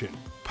online auction.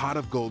 Pot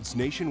of Gold's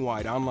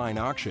nationwide online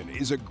auction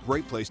is a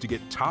great place to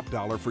get top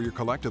dollar for your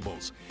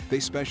collectibles. They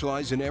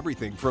specialize in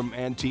everything from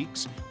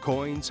antiques,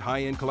 coins,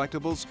 high-end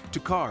collectibles, to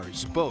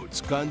cars,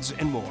 boats, guns,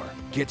 and more.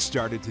 Get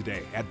started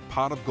today at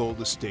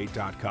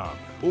potofgoldestate.com,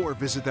 or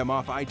visit them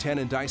off I-10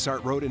 and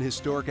Dysart Road in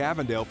historic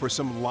Avondale for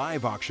some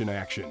live auction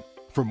action.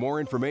 For more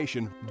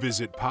information,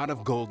 visit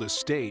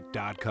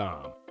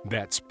potofgoldestate.com.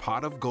 That's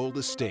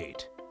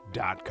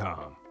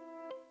potofgoldestate.com.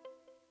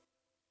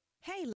 Hey,